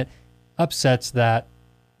piece in it upsets that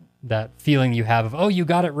feeling you have of, you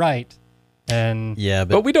got it right. And Yeah,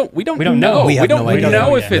 But we don't know. We have don't no idea.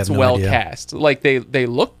 know if We it's have no well idea. cast. Like they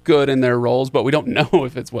look good in their roles, but we don't know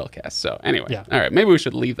if it's well cast. So anyway, Yeah. All right, maybe we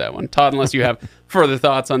should leave that one, Todd. Unless you have further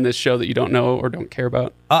thoughts on this show that you don't know or don't care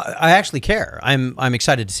about. I actually care. I'm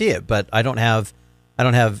excited to see it, but I don't have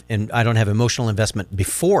emotional investment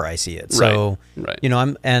before I see it. So, Right.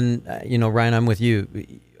 Ryan, I'm with you.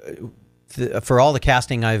 For all the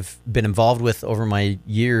casting I've been involved with over my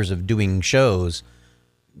years of doing shows,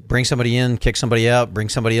 bring somebody in, kick somebody out, bring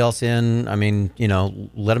somebody else in. I mean,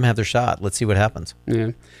 let them have their shot. Let's see what happens.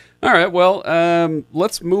 Yeah. All right. Well,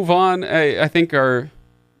 let's move on. I think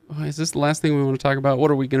is this the last thing we want to talk about? What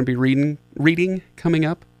are we going to be reading coming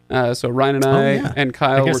up? So Ryan and I and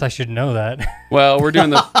Kyle. I guess I should know that. Well, we're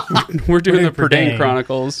doing the We're doing the Prydain Prydain.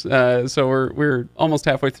 Chronicles. So we're almost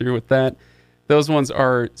halfway through with that. Those ones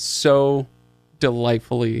are so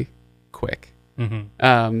delightfully quick.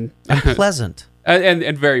 And pleasant.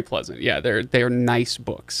 And very pleasant. Yeah, they are nice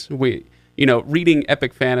books. Reading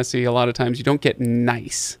epic fantasy, a lot of times you don't get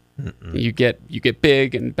nice. You get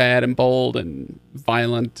big and bad and bold and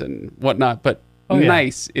violent and whatnot, but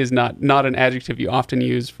nice is not an adjective you often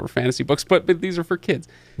use for fantasy books, but these are for kids.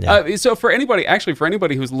 Yeah. So for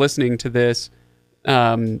anybody who's listening to this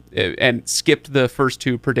and skipped the first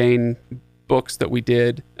 2 Prydain books that we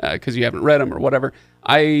did because you haven't read them or whatever,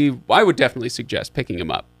 I would definitely suggest picking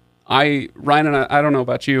them up. Ryan and I don't know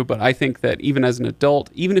about you, but I think that even as an adult,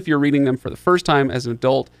 even if you're reading them for the first time as an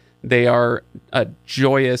adult, they are a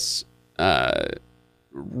joyous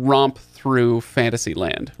romp through fantasy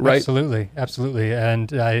land, right? Absolutely. And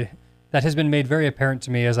that has been made very apparent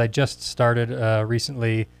to me as I just started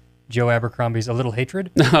recently Joe Abercrombie's A Little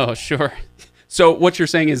Hatred. Oh, sure. So what you're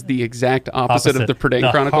saying is the exact opposite of the Prydain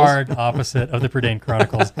Chronicles? The hard opposite of the Prydain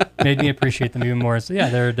Chronicles. Made me appreciate them even more. So yeah,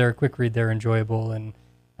 they're a quick read, they're enjoyable, and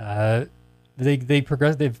they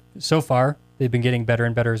progress. So far they've been getting better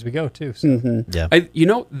and better as we go too. So. Yeah.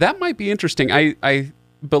 That might be interesting. I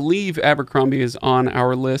believe Abercrombie is on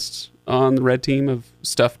our list on the Red Team of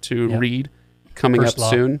stuff to read coming First up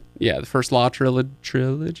Law. soon. Yeah, the First Law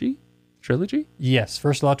trilogy? Yes,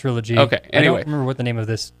 First Law trilogy. Okay, anyway. I don't remember what the name of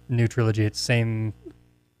this new trilogy. It's same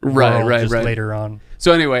Right. just later on.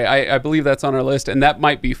 So anyway, I believe that's on our list, and that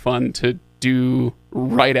might be fun to do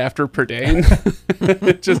right after Purdain.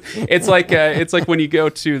 It's like when you go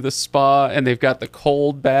to the spa and they've got the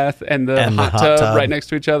cold bath and the hot tub right next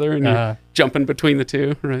to each other, and you're jumping between the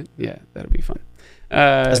two, right? Yeah, that'd be fun.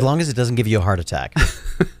 As long as it doesn't give you a heart attack,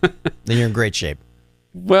 then you're in great shape.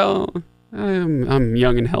 Well, I'm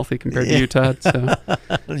young and healthy compared to you, Todd. So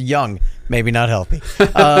young, maybe not healthy.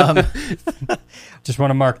 Just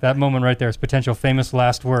want to mark that moment right there as potential famous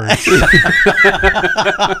last words.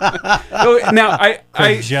 Now,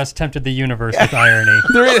 I just tempted the universe with irony.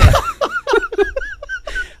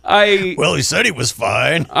 Well, he said he was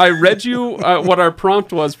fine. I read you what our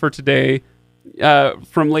prompt was for today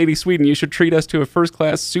from Lady Sweden. You should treat us to a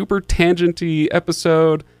first-class, super tangenty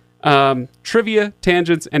episode. Trivia,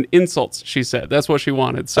 tangents, and insults, she said. That's what she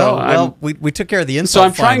wanted. So we took care of the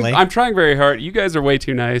insult finally. I'm trying very hard. You guys are way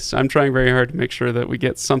too nice. I'm trying very hard to make sure that we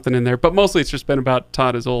get something in there. But mostly it's just been about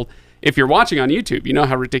Todd is old. If you're watching on YouTube, you know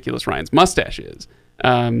how ridiculous Ryan's mustache is.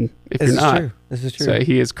 This is true. So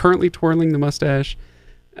he is currently twirling the mustache.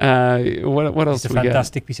 What else It's do we a got?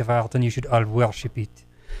 fantastic piece of art, and you should all worship it.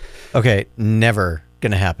 Okay, never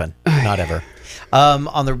gonna happen. Not ever.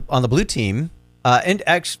 On the blue team.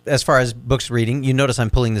 As far as books reading, you notice I'm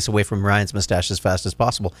pulling this away from Ryan's mustache as fast as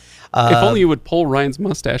possible. If only you would pull Ryan's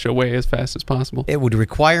mustache away as fast as possible. It would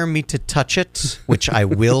require me to touch it, which I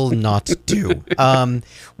will not do.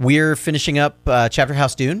 We're finishing up Chapter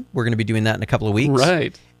House Dune. We're going to be doing that in a couple of weeks.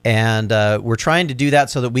 Right. And we're trying to do that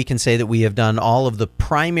so that we can say that we have done all of the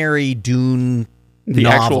primary Dune the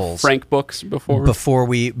novels actual Frank books before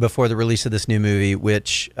the release of this new movie,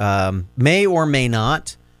 which may or may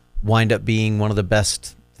not wind up being one of the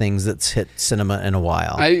best things that's hit cinema in a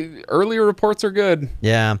while. Earlier reports are good.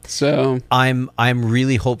 Yeah. So I'm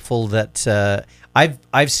really hopeful that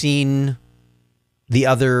I've seen the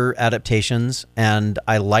other adaptations and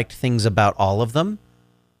I liked things about all of them,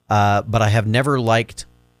 but I have never liked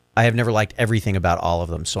everything about all of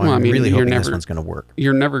them. So I'm really hoping this one's going to work.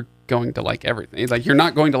 You're never going to like everything. Like you're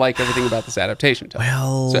not going to like everything about this adaptation. Tom.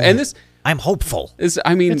 Well, I'm hopeful. It's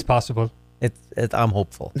possible. I'm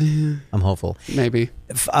hopeful. I'm hopeful. Maybe.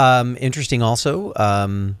 Interesting also,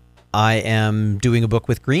 I am doing a book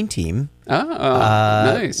with Green Team.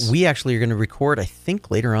 Nice. We actually are going to record, I think,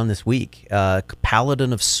 later on this week.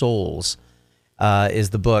 Paladin of Souls is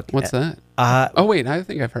the book. What's that? Wait, I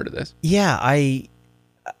think I've heard of this. Yeah, I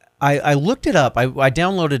looked it up. I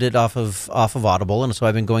downloaded it off of Audible, and so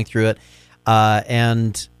I've been going through it.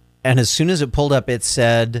 And as soon as it pulled up, it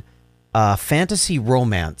said fantasy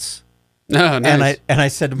romance. Oh, nice. And I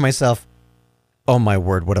said to myself, "Oh my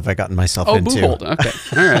word, what have I gotten myself into?" Boohold. Okay,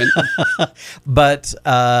 all right. But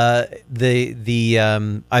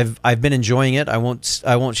I've been enjoying it. I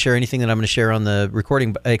won't share anything that I'm going to share on the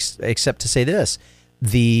recording, except to say this: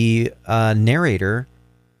 the narrator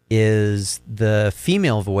is the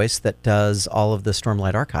female voice that does all of the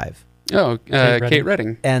Stormlight Archive. Oh, Kate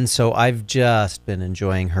Redding. And so I've just been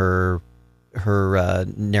enjoying her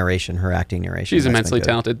narration, her acting narration. She's immensely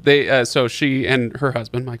talented. So she and her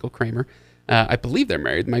husband, Michael Kramer, I believe they're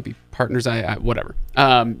married, might be partners, whatever.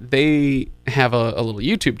 They have a little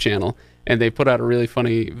YouTube channel, and they put out a really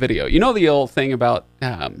funny video. You know the old thing about,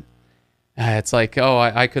 it's like,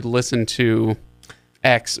 I could listen to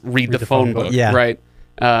X read the phone book, yeah. Right?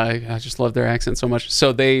 I just love their accent so much.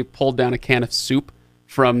 So they pulled down a can of soup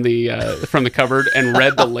from the cupboard and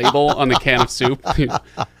read the label on the can of soup.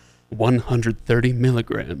 130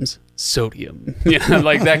 milligrams sodium,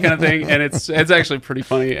 like that kind of thing, and it's actually pretty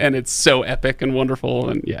funny, and it's so epic and wonderful,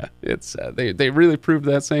 and it's they really proved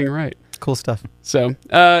that saying right. Cool stuff. So,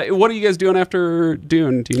 what are you guys doing after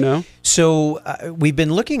Dune? Do you know? So we've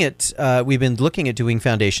been looking at doing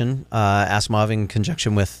Foundation, Asimov, in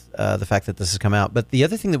conjunction with the fact that this has come out. But the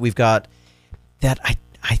other thing that we've got that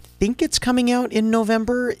I think it's coming out in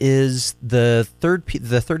November is the third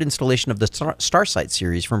installation of the Starsight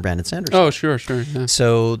series from Brandon Sanderson. Oh, sure. Yeah.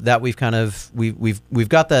 So that we've got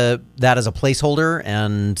that as a placeholder,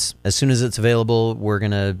 and as soon as it's available, we're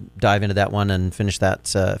gonna dive into that one and finish that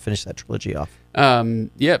trilogy off.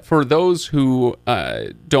 For those who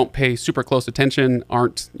don't pay super close attention,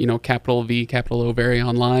 aren't capital V, capital O very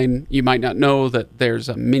online, you might not know that there's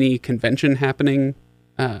a mini convention happening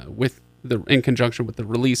in conjunction with the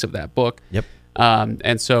release of that book. Yep.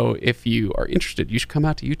 And so if you are interested, you should come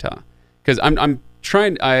out to Utah, because I'm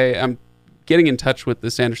getting in touch with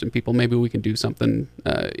the Sanderson people. Maybe we can do something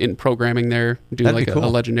in programming there, do That'd like be cool.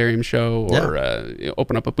 a Legendarium show, or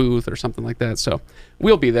open up a booth or something like that. So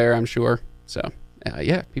we'll be there, I'm sure. So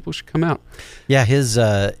people should come out. Yeah,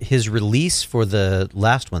 his release for the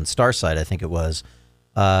last one, Starsight, I think it was,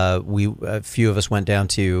 a few of us went down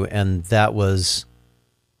to, and that was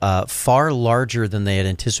far larger than they had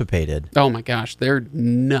anticipated. Oh my gosh, they're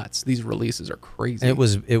nuts. These releases are crazy. It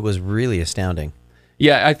was really astounding.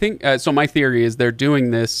 Yeah, I think so. My theory is they're doing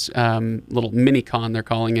this little mini con, they're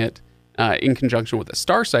calling it, in conjunction with a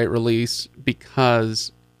Starsight release,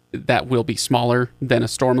 because that will be smaller than a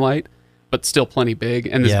Stormlight, but still plenty big.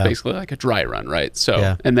 And this is basically like a dry run, right?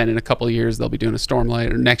 So, and then in a couple of years they'll be doing a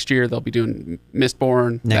Stormlight, or next year they'll be doing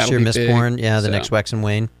Mistborn. Next year, Mistborn. Yeah, the next Wax and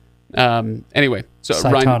Wayne. Anyway, so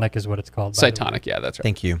Cytonic is what it's called. Cytonic, yeah, that's right.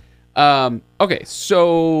 Thank you. Okay,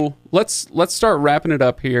 so let's start wrapping it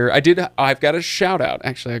up here. I've got a shout out.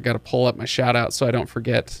 Actually, I've got to pull up my shout out so I don't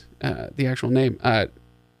forget the actual name.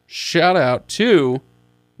 Shout out to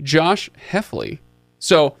Josh Heffley.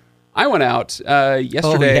 So I went out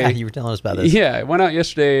yesterday. Oh, yeah, you were telling us about this. Yeah, I went out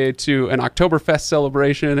yesterday to an Oktoberfest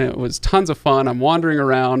celebration. It was tons of fun. I'm wandering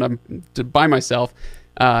around. I'm by myself.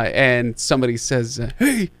 And somebody says,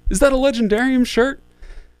 "Hey, is that a Legendarium shirt?"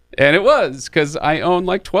 And it was, because I own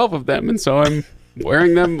like 12 of them, and so I'm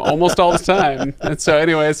wearing them almost all the time. And so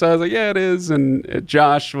anyway, so I was like, yeah, it is. And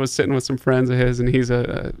Josh was sitting with some friends of his, and he's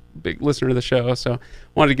a big listener to the show, so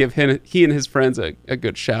wanted to give he and his friends a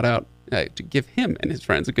good shout out. To give him and his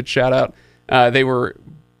friends a good shout out. They were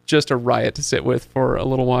just a riot to sit with for a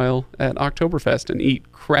little while at Oktoberfest and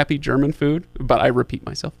eat crappy German food, but I repeat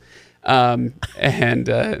myself. And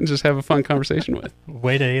just have a fun conversation with.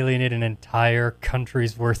 Way to alienate an entire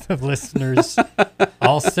country's worth of listeners.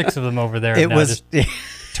 All 6 of them over there just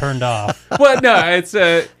turned off. Well, no, it's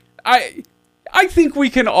I think we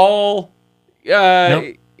can all.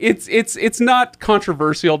 Nope. It's not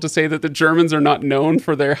controversial to say that the Germans are not known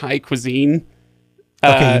for their high cuisine.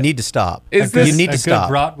 Okay, you need to stop. You need to stop.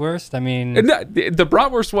 Good bratwurst. I mean, the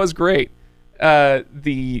bratwurst was great.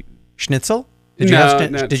 The schnitzel. Did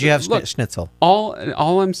you have schnitzel? All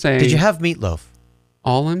I'm saying. Did you have meatloaf?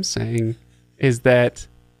 All I'm saying is that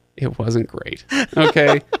it wasn't great.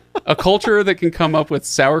 Okay, a culture that can come up with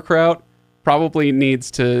sauerkraut probably needs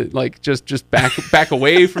to like just back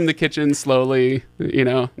away from the kitchen slowly.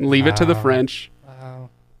 Leave it to the French. Wow.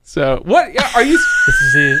 So what are you? This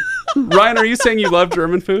is it. Ryan, are you saying you love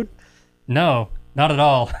German food? No, not at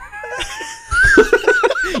all.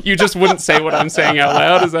 You just wouldn't say what I'm saying out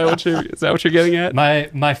loud. Is that what you're getting at?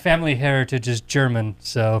 My family heritage is German,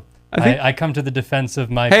 so I come to the defense of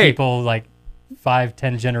my people like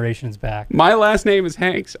 5-10 generations back. My last name is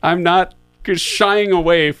Hanks. I'm not shying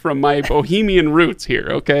away from my Bohemian roots here,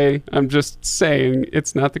 okay? I'm just saying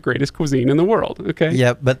it's not the greatest cuisine in the world, okay?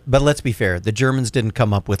 Yeah, but let's be fair. The Germans didn't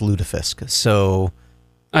come up with lutefisk, so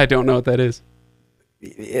I don't know what that is.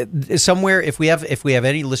 Somewhere, if we have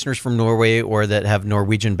any listeners from Norway or that have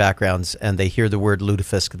Norwegian backgrounds and they hear the word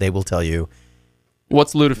lutefisk, they will tell you.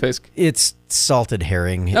 What's lutefisk? It's salted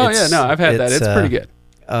herring. Oh, no, I've had that. It's pretty good.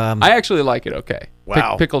 I actually like it okay.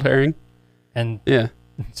 Wow. Pickled herring. And yeah.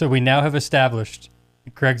 So we now have established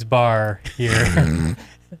Craig's bar here.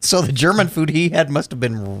 So the German food he had must have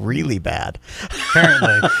been really bad.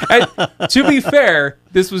 Apparently. To be fair,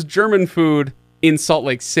 this was German food in Salt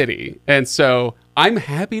Lake City. And so I'm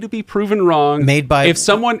happy to be proven wrong. Made by if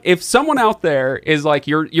someone out there is like,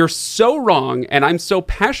 you're so wrong, and I'm so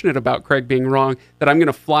passionate about Craig being wrong that I'm going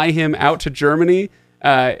to fly him out to Germany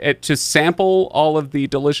to sample all of the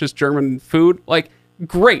delicious German food. Like,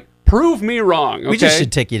 great, prove me wrong. Okay? We just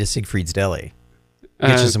should take you to Siegfried's Deli.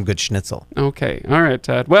 Get you some good schnitzel. Okay, all right,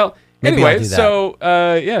 Todd. Well. Maybe anyway, so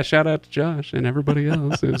shout out to Josh and everybody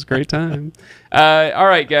else. It was a great time. All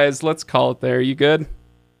right, guys, let's call it there. You good?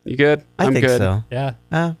 You good? I'm think good. So. Yeah.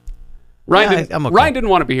 Ryan okay. didn't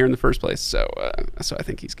want to be here in the first place, so I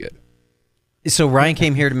think he's good. So Ryan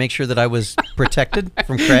came here to make sure that I was protected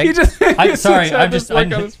from Craig. I'm sorry. I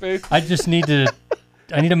just need to.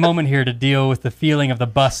 I need a moment here to deal with the feeling of the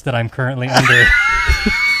bus that I'm currently under.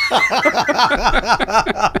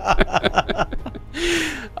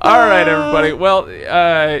 All right, everybody. Well,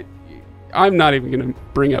 I'm not even going to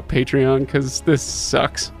bring up Patreon because this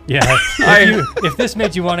sucks. Yeah. If this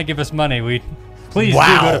made you want to give us money, please do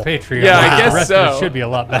go to Patreon. Yeah, I guess the rest so. Of it should be a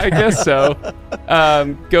lot better. I guess so.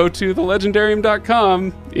 Go to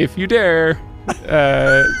thelegendarium.com if you dare.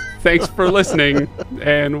 Thanks for listening,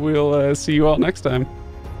 and we'll see you all next time.